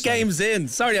it? 8 games in.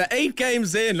 Sorry, 8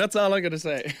 games in. That's all I'm going to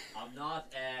say.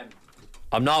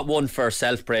 I'm not one for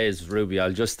self-praise, Ruby.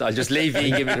 I'll just leave you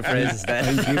and give you the praises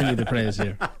then. I'm giving you the praise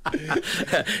here.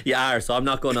 You are, so I'm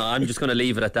just gonna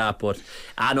leave it at that. But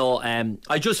I know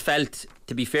I just felt,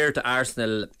 to be fair to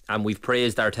Arsenal, and we've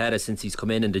praised Arteta since he's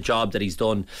come in and the job that he's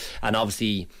done, and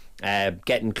obviously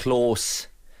getting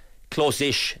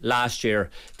close-ish last year,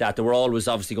 that they were always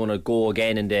obviously going to go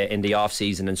again in the off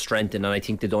season and strengthen, and I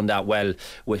think they've done that well,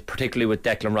 particularly with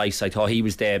Declan Rice. I thought he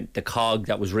was the cog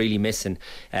that was really missing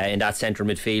in that central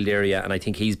midfield area, and I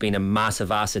think he's been a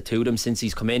massive asset to them since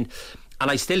he's come in, and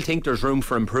I still think there's room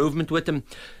for improvement with them.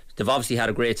 They've obviously had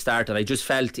a great start, and I just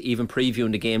felt, even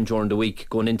previewing the game during the week,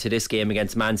 going into this game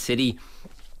against Man City,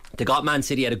 they got Man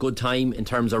City at a good time in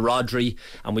terms of Rodri,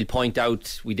 and we did point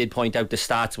out the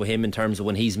stats with him in terms of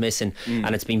when he's missing,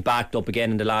 and it's been backed up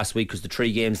again in the last week, because the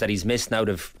 3 games that he's missed now,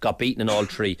 they've got beaten in all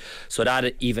 3, so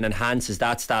that even enhances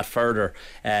that stat further.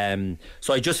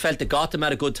 So I just felt they got them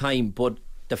at a good time, but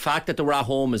the fact that they were at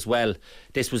home as well,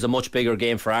 this was a much bigger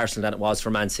game for Arsenal than it was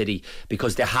for Man City,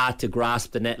 because they had to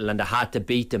grasp the nettle and they had to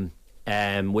beat them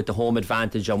with the home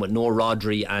advantage and with no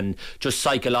Rodri, and just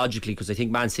psychologically, because I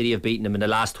think Man City have beaten them in the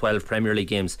last 12 Premier League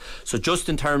games. So just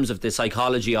in terms of the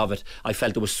psychology of it, I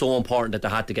felt it was so important that they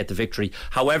had to get the victory.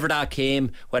 However that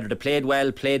came, whether they played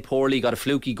well, played poorly, got a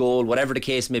fluky goal, whatever the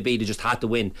case may be, they just had to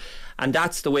win. And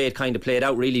that's the way it kind of played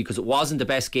out, really, because it wasn't the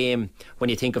best game when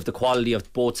you think of the quality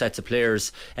of both sets of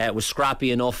players. It was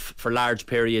scrappy enough for large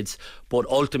periods, but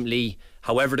ultimately,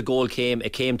 however the goal came,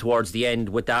 it came towards the end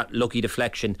with that lucky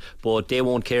deflection, but they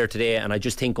won't care today. And I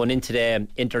just think going into the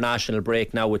international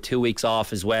break now with 2 weeks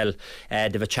off as well,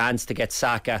 they've a chance to get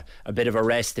Saka a bit of a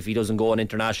rest if he doesn't go on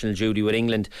international duty with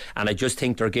England, and I just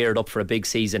think they're geared up for a big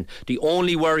season. The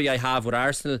only worry I have with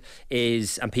Arsenal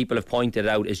is, and people have pointed it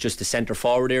out, is just the centre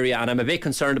forward area, and I'm a bit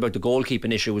concerned about the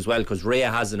goalkeeping issue as well, because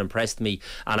Raya hasn't impressed me,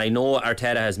 and I know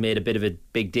Arteta has made a bit of a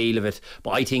big deal of it,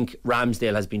 but I think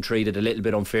Ramsdale has been treated a little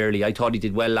bit unfairly. I thought he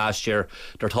did well last year.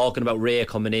 They're talking about Raya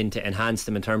coming in to enhance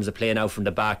them in terms of playing out from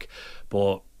the back,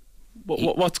 but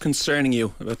what's concerning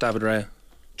you about David Raya?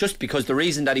 Just because the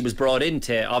reason that he was brought in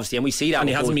to, obviously, and we see that, and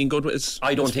he hasn't been good with his,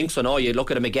 I don't think so. No, you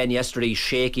look at him again yesterday,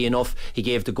 shaky enough. He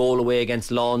gave the goal away against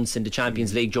Lens in the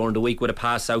Champions League during the week with a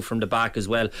pass out from the back as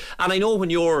well. And I know when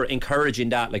you're encouraging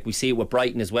that, like we see it with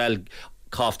Brighton as well,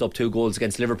 coughed up 2 goals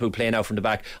against Liverpool playing out from the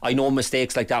back. I know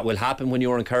mistakes like that will happen when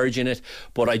you're encouraging it,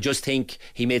 but I just think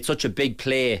he made such a big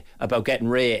play about getting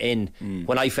Raya in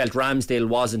when I felt Ramsdale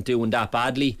wasn't doing that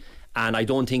badly, and I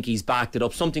don't think he's backed it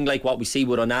up. Something like what we see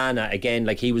with Onana again,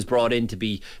 like he was brought in to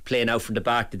be playing out from the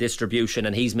back, the distribution,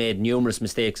 and he's made numerous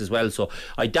mistakes as well, so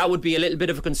that would be a little bit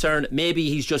of a concern. Maybe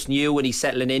he's just new and he's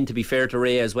settling in, to be fair to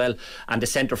Raya as well. And the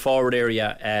centre forward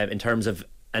area, in terms of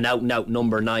an out and out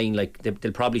number 9, like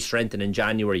they'll probably strengthen in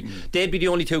January. They'd be the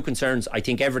only 2 concerns. I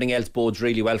think everything else bodes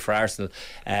really well for Arsenal,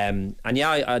 and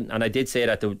I did say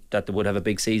that they would have a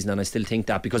big season, and I still think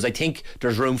that, because I think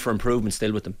there's room for improvement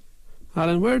still with them.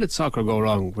 Alan, where did soccer go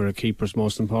wrong, where a keeper's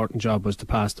most important job was to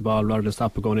pass the ball rather than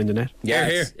stop it going in the net?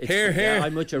 Here. Yeah,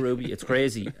 I'm with you, Ruby. It's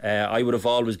crazy. I would have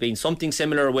always been something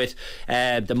similar with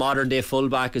the modern day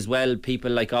fullback as well. People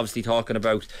like obviously talking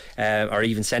about or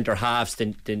even centre halves.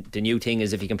 The new thing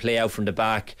is if you can play out from the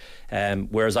back,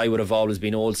 whereas I would have always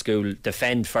been old school,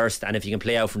 defend first, and if you can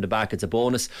play out from the back it's a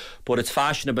bonus. But it's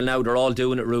fashionable now, they're all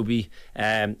doing it, Ruby,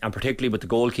 and particularly with the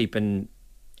goalkeeping.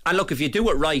 And look, if you do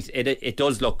it right, it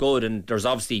does look good, and there's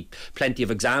obviously plenty of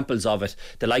examples of it.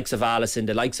 The likes of Alisson,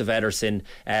 the likes of Ederson,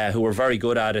 who were very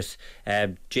good at it.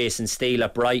 Jason Steele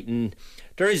at Brighton.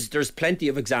 There's plenty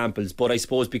of examples, but I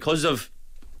suppose because of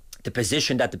the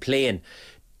position that they play in,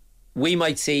 we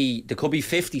might see there could be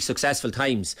 50 successful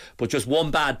times, but just one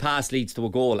bad pass leads to a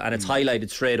goal, and it's highlighted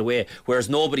straight away, whereas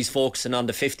nobody's focusing on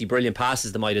the 50 brilliant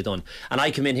passes they might have done. And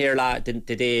I come in here the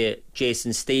day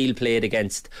Jason Steele played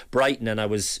against Brighton, and I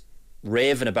was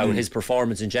raving about his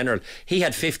performance in general. He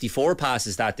had 54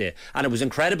 passes that day, and it was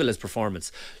incredible, his performance.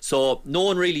 So no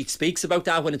one really speaks about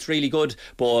that when it's really good,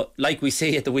 but like we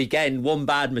see at the weekend, one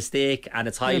bad mistake and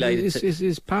it's highlighted.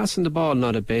 Is passing the ball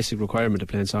not a basic requirement of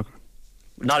playing soccer?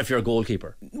 Not if you're a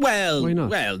goalkeeper. Well, why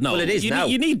not? Well, no. Well, it is now.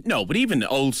 You need no, but even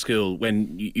old school,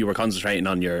 when you were concentrating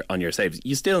on your saves,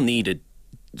 you still needed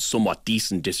somewhat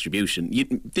decent distribution. You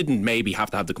didn't maybe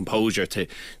have to have the composure to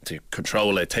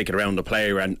control it, take it around the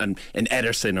player, and an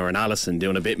Ederson or an Alisson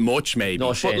doing a bit much maybe.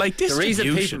 No, Shane, but like the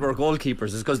reason people were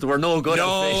goalkeepers is because they were no good.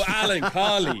 No, Alan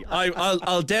Cawley,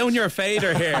 I'll down your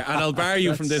fader here and I'll bar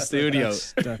you from this studio.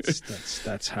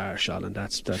 That's harsh, Alan.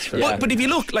 That's fair. But if you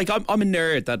look, like I'm a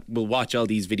nerd that will watch all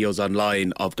these videos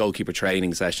online of goalkeeper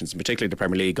training sessions, and particularly the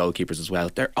Premier League goalkeepers as well.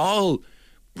 They're all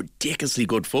ridiculously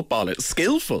good footballers,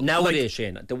 skillful. Nowadays,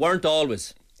 Shane, they weren't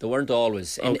always.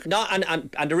 Okay.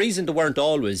 And the reason they weren't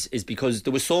always is because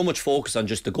there was so much focus on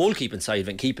just the goalkeeping side of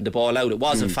it and keeping the ball out. It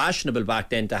wasn't fashionable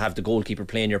back then to have the goalkeeper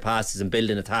playing your passes and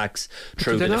building attacks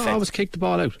through the defence. They always kick the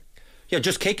ball out. Yeah,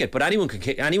 just kick it, but anyone can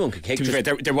kick. To be fair,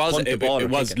 there was it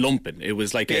was lumping. It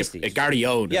was like a Gary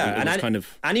Owen. Yeah, it was and kind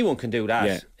of anyone can do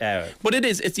that. Yeah. But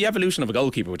it's the evolution of a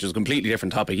goalkeeper, which is a completely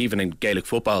different topic. Even in Gaelic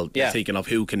football, thinking of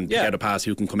who can get a pass,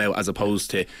 who can come out, as opposed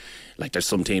to like there's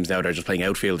some teams now that are just playing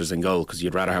outfielders in goal because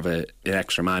you'd rather have an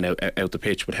extra man out the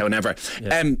pitch. But however,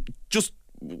 just.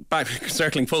 Back,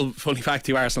 circling fully back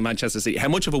to Arsenal Manchester City, how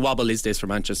much of a wobble is this for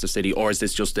Manchester City, or is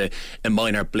this just a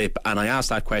minor blip? And I asked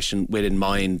that question with in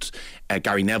mind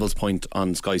Gary Neville's point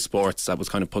on Sky Sports that was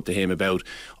kind of put to him about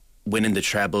winning the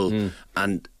treble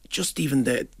and just even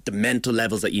the mental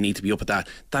levels that you need to be up at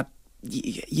that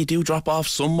you do drop off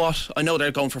somewhat. I know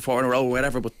they're going for 4 in a row or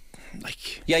whatever, but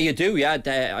like... Yeah, you do,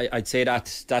 I'd say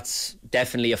that's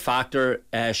definitely a factor,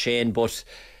 Shane, but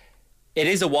it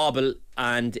is a wobble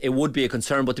and it would be a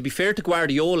concern. But to be fair to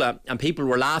Guardiola, and people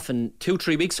were laughing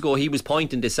 2-3 weeks ago, he was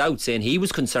pointing this out, saying he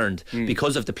was concerned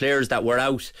because of the players that were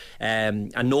out,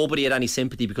 and nobody had any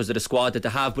sympathy because of the squad that they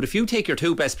have. But if you take your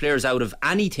 2 best players out of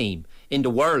any team in the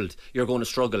world, you're going to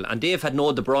struggle. And they've had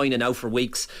no De Bruyne now for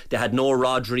weeks. They had no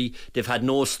Rodri. They've had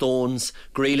no Stones.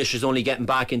 Grealish is only getting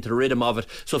back into the rhythm of it.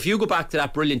 So if you go back to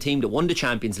that brilliant team that won the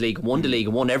Champions League and won the league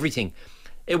and won everything,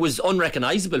 it was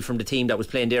unrecognisable from the team that was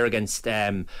playing there against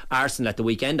Arsenal at the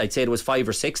weekend. I'd say there was 5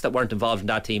 or 6 that weren't involved in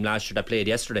that team last year that played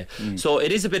yesterday. So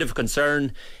it is a bit of a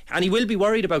concern, and he will be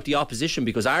worried about the opposition,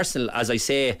 because Arsenal, as I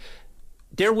say,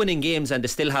 they're winning games and they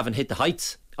still haven't hit the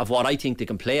heights of what I think they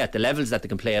can play at, the levels that they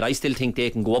can play at. I still think they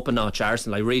can go up a notch,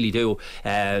 Arsenal. I really do.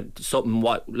 Something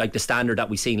like the standard that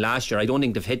we seen last year. I don't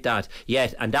think they've hit that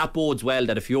yet, and that bodes well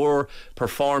that if you're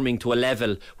performing to a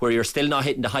level where you're still not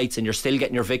hitting the heights and you're still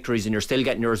getting your victories and you're still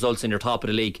getting your results and you're top of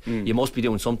the league, you must be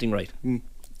doing something right.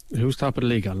 Who's top of the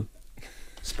league, Alan?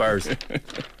 Spurs.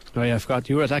 Oh yeah, I forgot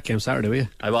you were at that game Saturday, were you?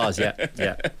 I was,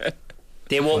 yeah.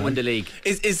 They won't win the league.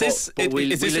 But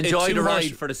we'll enjoy the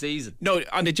ride for the season. No,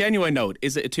 on a genuine note,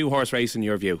 is it a 2-horse race in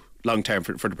your view, long term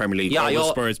for the Premier League? Or will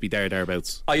Spurs be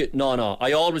thereabouts? No.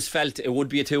 I always felt it would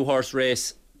be a 2-horse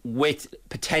race with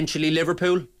potentially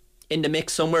Liverpool in the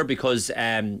mix somewhere, because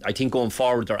I think going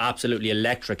forward they're absolutely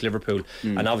electric, Liverpool.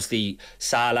 And obviously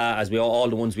Salah, as we all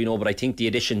the ones we know, but I think the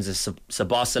additions of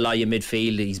Szoboszlai in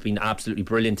midfield, he's been absolutely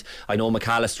brilliant. I know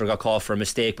McAllister got caught for a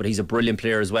mistake, but he's a brilliant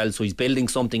player as well, so he's building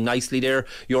something nicely there,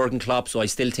 Jurgen Klopp. So I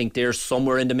still think they're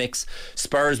somewhere in the mix.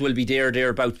 Spurs will be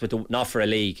thereabouts, but not for a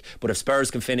league. But if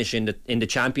Spurs can finish in the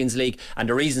Champions League, and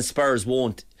the reason Spurs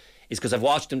won't is because I've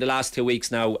watched them the last 2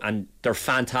 weeks now, and they're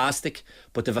fantastic,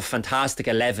 but they've a fantastic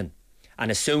 11. And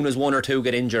as soon as 1 or 2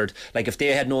 get injured, like if they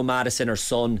had no Maddison or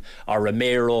Son or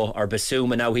Romero or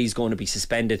Basuma, now he's going to be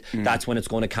suspended, that's when it's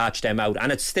going to catch them out.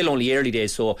 And it's still only early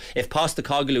days, so if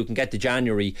Postecoglou can get to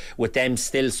January with them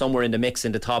still somewhere in the mix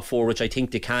in the top 4, which I think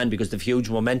they can because they've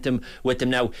huge momentum with them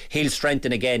now, he'll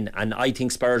strengthen again. And I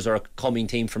think Spurs are a coming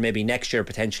team for maybe next year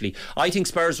potentially. I think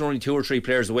Spurs are only 2 or 3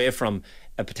 players away from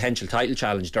a potential title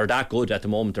challenge. They're that good at the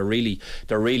moment. They're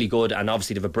really good, and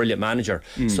obviously they have a brilliant manager.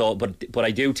 So but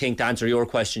I do think, to answer your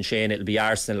question, Shane, it'll be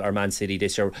Arsenal or Man City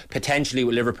this year, potentially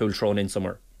with Liverpool thrown in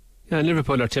somewhere. Yeah, and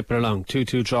Liverpool are tipping along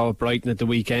 2-2 draw with Brighton at the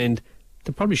weekend.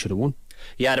 They probably should have won.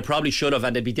 Yeah, they probably should have,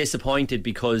 and they'd be disappointed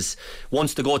because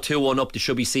once they go 2-1 up, they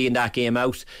should be seeing that game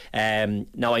out.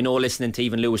 Now I know, listening to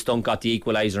even Lewis Dunk got the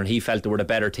equaliser and he felt they were the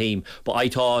better team, but I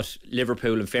thought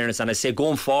Liverpool, in fairness, and I say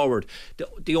going forward,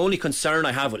 the only concern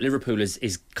I have with Liverpool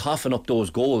is coughing up those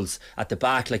goals at the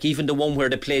back. Like even the one where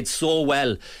they played so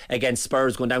well against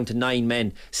Spurs, going down to 9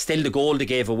 men, still the goal they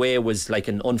gave away was like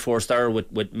an unforced error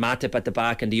with Matip at the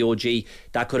back and the OG.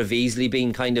 That could have easily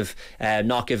been kind of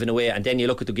not given away. And then you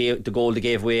look at the goal they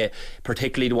gave away,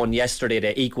 particularly the one yesterday,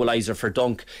 the equaliser for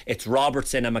Dunk. It's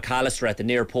Robertson and McAllister at the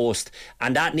near post,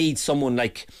 and that needs someone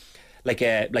like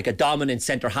a dominant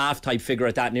centre half type figure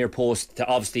at that near post to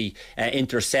obviously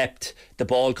intercept the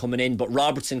ball coming in. But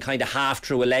Robertson kind of half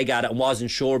threw a leg at it and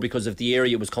wasn't sure because of the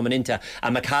area it was coming into,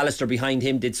 and McAllister behind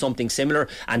him did something similar,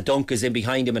 and Dunk is in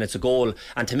behind him, and it's a goal.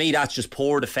 And to me, that's just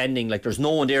poor defending. Like there's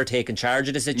no one there taking charge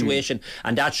of the situation,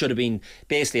 and that should have been,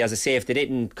 basically, as I say, if they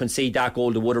didn't concede that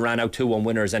goal, they would have ran out 2-1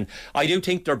 winners. And I do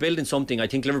think they're building something. I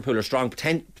think Liverpool are strong,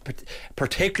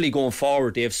 particularly going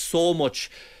forward. They have so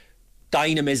much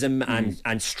dynamism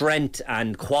and strength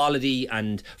and quality,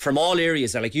 and from all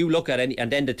areas. Like you look at any,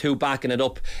 and then the 2 backing it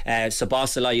up,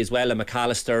 Szoboszlai as well, and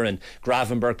McAllister, and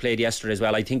Gravenberch played yesterday as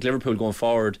well. I think Liverpool going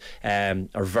forward are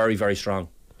very, very strong.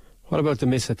 What about the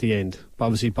miss at the end?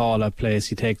 Obviously ball at place,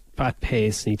 he takes at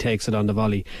pace and he takes it on the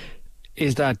volley.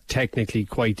 Is that technically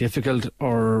quite difficult,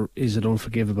 or is it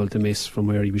unforgivable to miss from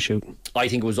where he was shooting? I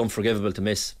think it was unforgivable to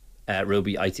miss,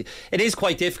 Ruby. It is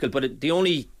quite difficult, but the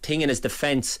only thing in his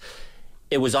defence,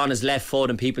 it was on his left foot,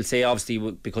 and people say obviously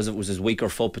because it was his weaker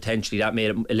foot, potentially that made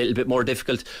it a little bit more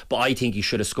difficult, but I think he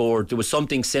should have scored. There was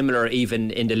something similar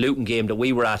even in the Luton game that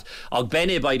we were at.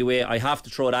 Ogbene, by the way, I have to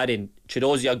throw that in,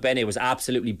 Chidozie Ogbene was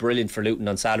absolutely brilliant for Luton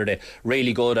on Saturday,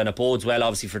 really good, and it bodes well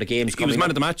obviously for the games he was man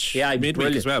of the match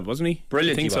midweek as well, wasn't he?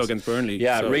 Brilliant. I think so, against Burnley.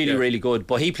 Really good,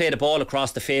 but he played a ball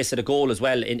across the face of the goal as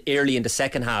well early in the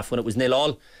second half when it was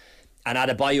 0-0, and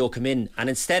Adebayo come in, and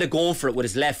instead of going for it with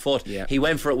his left foot, he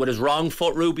went for it with his wrong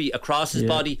foot, Ruby, across his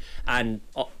body, and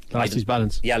lost his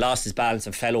balance. Lost his balance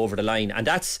and fell over the line. And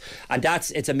that's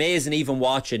it's amazing even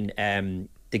watching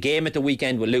the game at the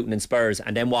weekend with Luton and Spurs,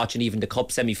 and then watching even the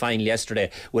Cup semi-final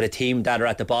yesterday with a team that are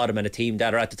at the bottom and a team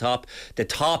that are at the top. The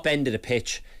top end of the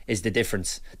pitch is the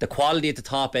difference. The quality at the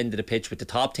top end of the pitch with the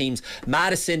top teams.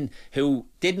 Maddison, who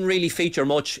didn't really feature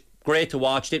much, great to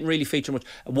watch, didn't really feature much.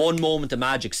 One moment of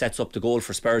magic sets up the goal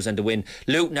for Spurs and the win.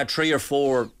 Luton had 3 or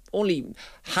 4 only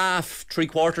half,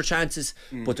 3/4 chances,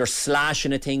 but they're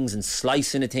slashing at things and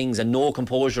slicing at things and no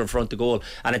composure in front of the goal.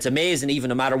 And it's amazing, even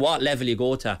no matter what level you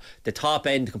go to, the top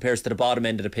end compares to the bottom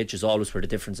end of the pitch is always where the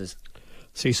difference is.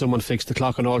 See someone fix the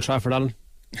clock on Old Trafford, Alan?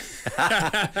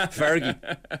 Fergie.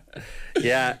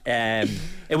 Yeah,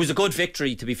 it was a good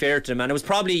victory, to be fair to them, and it was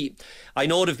probably, I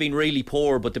know they've been really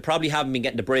poor, but they probably haven't been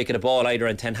getting the break of the ball either,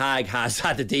 and Ten Hag has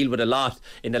had to deal with a lot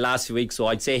in the last few weeks, so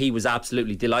I'd say he was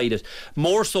absolutely delighted.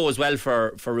 More so as well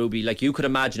for Ruby, like you could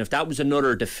imagine if that was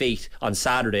another defeat on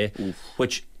Saturday,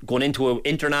 which going into an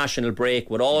international break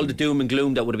with all the doom and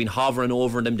gloom that would have been hovering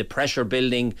over them, the pressure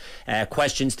building,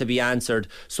 questions to be answered,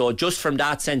 so just from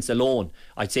that sense alone,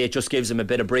 I'd say it just gives him a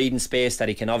bit of breathing space that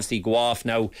he can obviously go off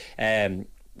now,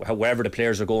 wherever the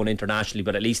players are going internationally,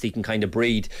 but at least he can kind of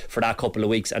breathe for that couple of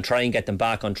weeks and try and get them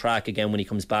back on track again when he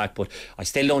comes back. But I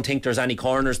still don't think there's any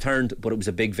corners turned, but it was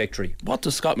a big victory. What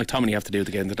does Scott McTominay have to do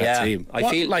to get into that team? I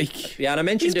feel like, and I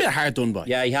mentioned he's been hard done by.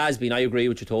 Yeah, he has been. I agree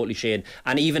with you totally, Shane.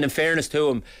 And even in fairness to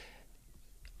him,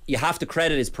 you have to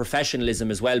credit his professionalism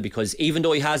as well, because even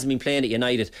though he hasn't been playing at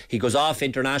United, he goes off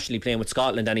internationally playing with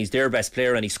Scotland and he's their best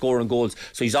player and he's scoring goals,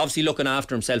 so he's obviously looking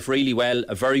after himself really well,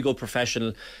 a very good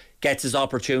professional, gets his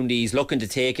opportunity, he's looking to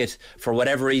take it. For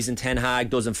whatever reason, Ten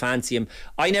Hag doesn't fancy him.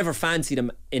 I never fancied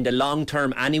him in the long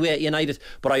term anyway at United,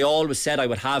 but I always said I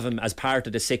would have him as part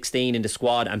of the 16 in the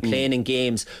squad and playing in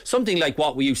games, something like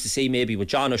what we used to see maybe with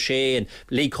John O'Shea and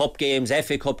League Cup games,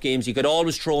 FA Cup games. You could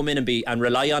always throw him in and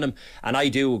rely on him, and I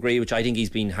do agree, which I think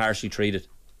he's been harshly treated.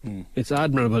 It's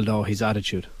admirable though, his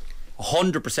attitude.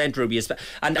 100% Ruby,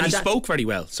 and he spoke very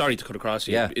well. Sorry to cut across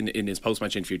you, in his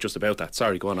post-match interview just about that.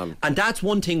 Sorry, go on, Alan. And that's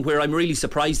one thing where I'm really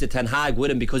surprised at Ten Hag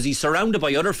with him, because he's surrounded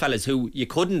by other fellas who you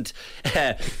couldn't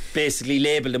basically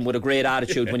label them with a great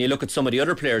attitude when you look at some of the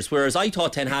other players, whereas I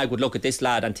thought Ten Hag would look at this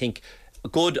lad and think,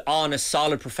 good, honest,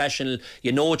 solid professional,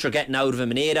 you know what you're getting out of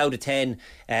him, an 8 out of 10,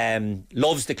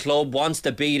 loves the club, wants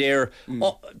to be there,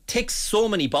 ticks so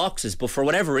many boxes, but for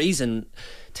whatever reason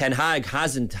Ten Hag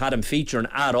hasn't had him featuring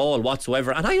at all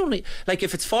whatsoever. And I only, like,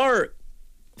 if it's for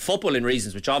footballing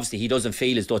reasons, which obviously he doesn't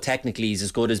feel as though technically he's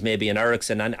as good as maybe an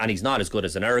Eriksen, and he's not as good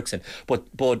as an Eriksen, but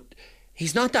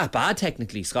he's not that bad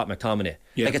technically, Scott McTominay.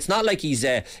 Like, it's not like he's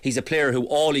a player who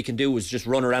all he can do is just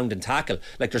run around and tackle.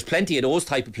 Like, there's plenty of those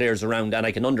type of players around, and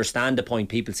I can understand the point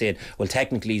people saying, well,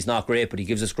 technically he's not great, but he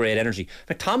gives us great energy.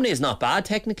 McTominay is not bad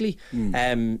technically.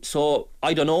 So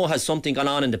I don't know, has something gone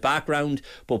on in the background,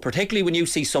 but particularly when you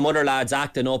see some other lads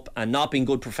acting up and not being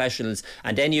good professionals,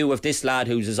 and then you have this lad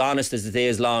who's as honest as the day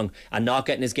is long and not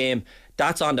getting his game,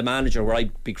 that's on the manager, where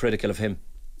I'd be critical of him.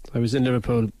 I was in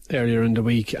Liverpool earlier in the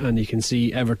week and you can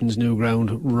see Everton's new ground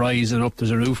rising up.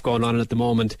 There's a roof going on at the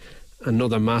moment.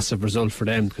 Another massive result for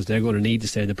them, because they're going to need to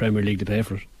stay in the Premier League to pay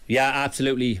for it. Yeah,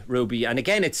 absolutely, Ruby. And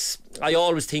again, I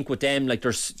always think with them, like,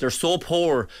 they're so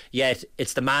poor, yet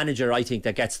it's the manager, I think,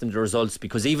 that gets them the results,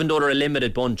 because even though they're a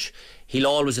limited bunch, he'll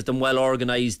always have them well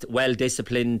organised, well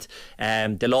disciplined.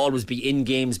 They'll always be in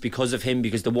games because of him,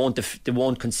 because they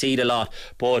won't concede a lot,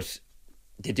 but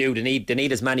they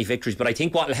need as many victories. But I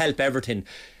think what will help Everton,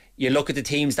 you look at the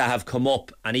teams that have come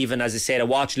up, and even, as I said, I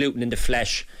watched Luton in the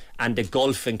flesh, and the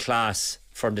gulf in class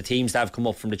from the teams that have come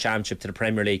up from the Championship to the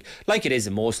Premier League, like it is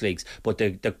in most leagues, but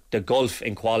the gulf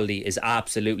in quality is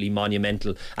absolutely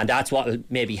monumental, and that's what will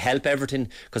maybe help Everton,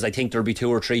 because I think there'll be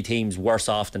 2 or 3 teams worse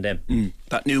off than them.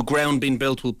 That new ground being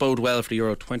built will bode well for the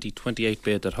Euro 2028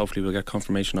 bid that hopefully we'll get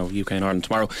confirmation of UK and Ireland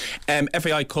tomorrow.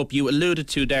 FAI Cup, you alluded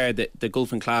to there the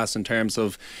gulf in class in terms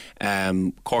of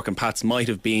Cork and Pats might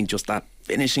have been just that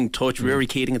finishing touch. Rory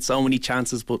Keating had so many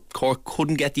chances, but Cork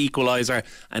couldn't get the equaliser,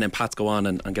 and then Pats go on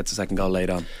and gets the second goal laid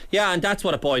on. Yeah, and that's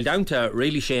what it boiled down to,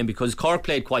 really, Shane, because Cork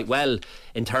played quite well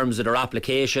in terms of their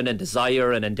application and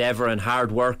desire and endeavour and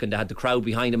hard work, and they had the crowd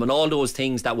behind them and all those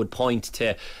things that would point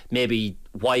to maybe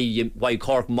why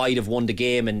Cork might have won the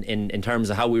game in terms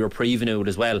of how we were previewing it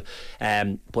as well.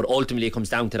 But ultimately it comes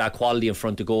down to that quality in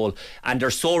front of goal, and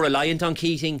they're so reliant on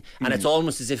Keating, and it's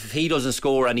almost as if he doesn't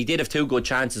score, and he did have 2 good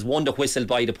chances, one that whistled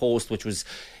by the post, which was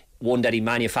one that he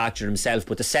manufactured himself,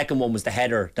 but the second one was the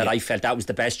header that I felt that was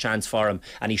the best chance for him,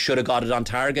 and he should have got it on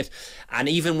target. And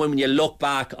even when you look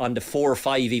back on the 4 or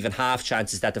 5 even half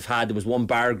chances that they've had, there was one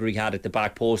Barger he had at the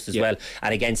back post as well,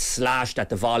 and again slashed at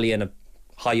the volley and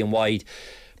high and wide.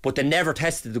 But they never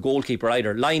tested the goalkeeper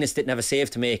either. Linus didn't have a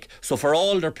save to make, so for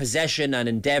all their possession and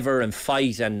endeavour and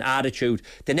fight and attitude,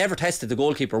 they never tested the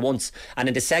goalkeeper once. And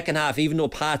in the second half, even though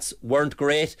Pats weren't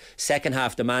great, second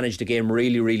half they managed the game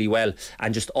really, really well,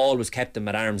 and just always kept them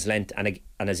at arm's length. And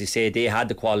as you say, they had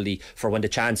the quality for when the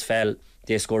chance fell.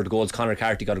 They scored the goals. Conor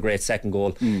Carty got a great second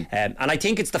goal. And I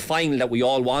think it's the final that we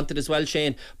all wanted as well,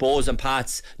 Shane. Bows and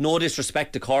Pats. No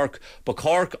disrespect to Cork, but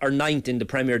Cork are 9th in the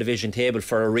Premier Division table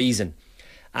for a reason.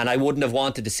 and I wouldn't have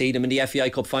wanted to see them in the FAI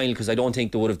Cup final because I don't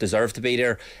think they would have deserved to be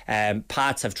there.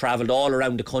 Pats have travelled all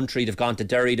around the country. They've gone to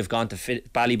Derry, they've gone to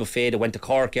Ballybuffet, they went to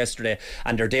Cork yesterday,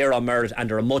 and they're there on merit, and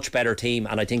they're a much better team,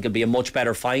 and I think it'll be a much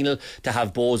better final to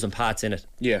have Bows and Pats in it.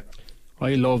 Yeah.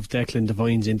 I love Declan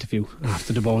Devine's interview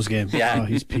after the Bows game. Yeah.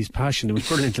 He's passionate. It was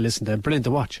brilliant to listen to, brilliant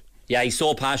to watch. Yeah, he's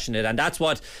so passionate, and that's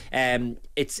what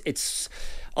it's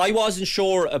I wasn't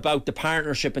sure about the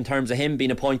partnership in terms of him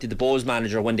being appointed the Bows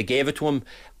manager when they gave it to him,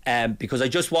 because I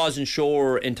just wasn't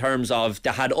sure in terms of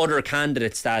they had other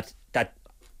candidates that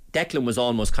Declan was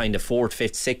almost kind of 4th,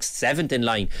 5th, 6th, 7th in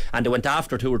line, and they went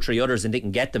after 2 or 3 others and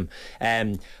didn't get them.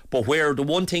 But where the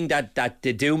one thing that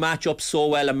they do match up so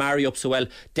well and marry up so well,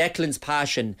 Declan's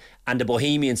passion and the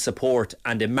Bohemian support,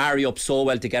 and they marry up so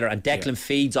well together, and Declan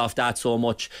feeds off that so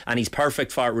much, and he's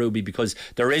perfect for it, Ruby, because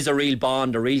there is a real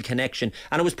bond, a real connection,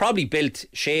 and it was probably built,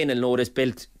 Shane will know this,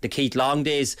 built the Keith Long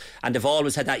days, and they've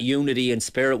always had that unity and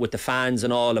spirit with the fans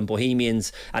and all, and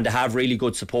Bohemians, and they have really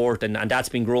good support, and that's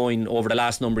been growing over the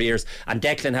last number of years, and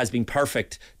Declan has been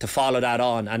perfect to follow that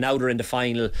on, and now they're in the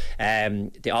final.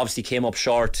 They obviously came up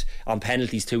short on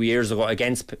penalties 2 years ago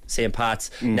against St.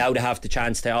 Pat's. Now they have the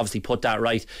chance to obviously put that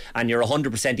right, and you're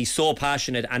 100%, he's so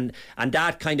passionate, and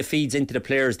that kind of feeds into the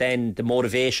players then, the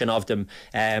motivation of them,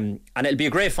 and it'll be a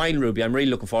great final, Ruby. I'm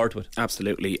really looking forward to it.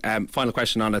 Absolutely. Final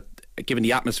question on it, given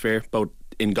the atmosphere both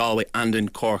in Galway and in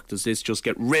Cork, does this just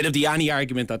get rid of any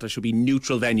argument that there should be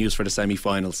neutral venues for the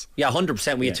semi-finals? Yeah,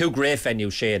 100%. We had 2 great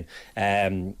venues, Shane,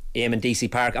 Aim and DC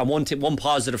Park, and one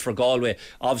positive for Galway,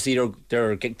 obviously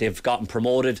they've gotten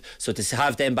promoted, so to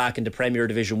have them back in the Premier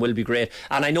Division will be great.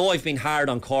 And I know I've been hard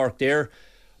on Cork there,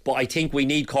 but I think we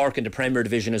need Cork in the Premier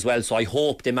Division as well, so I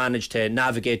hope they manage to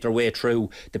navigate their way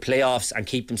through the playoffs and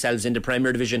keep themselves in the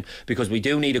Premier Division, because we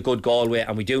do need a good Galway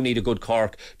and we do need a good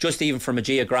Cork, just even from a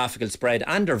geographical spread,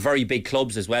 and they're very big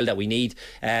clubs as well that we need,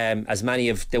 as many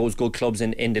of those good clubs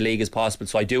in the league as possible,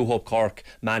 so I do hope Cork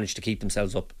manage to keep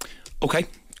themselves up. Okay,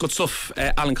 good stuff.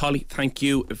 Alan Cawley, thank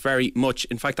you very much.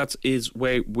 In fact, that is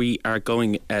where we are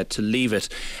going to leave it.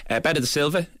 Betta de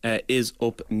Silva is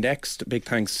up next. Big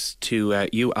thanks to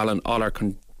you, Alan, all our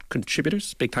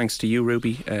contributors. Big thanks to you,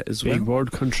 Ruby, as well. Big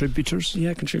word, contributors.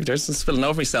 Yeah, contributors. I'm spilling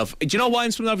over myself. Do you know why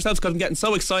I'm spilling over myself? Because I'm getting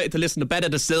so excited to listen to Betta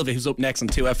de Silva, who's up next on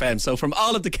 2FM. So from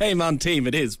all of the Came On team,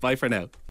 it is. Bye for now.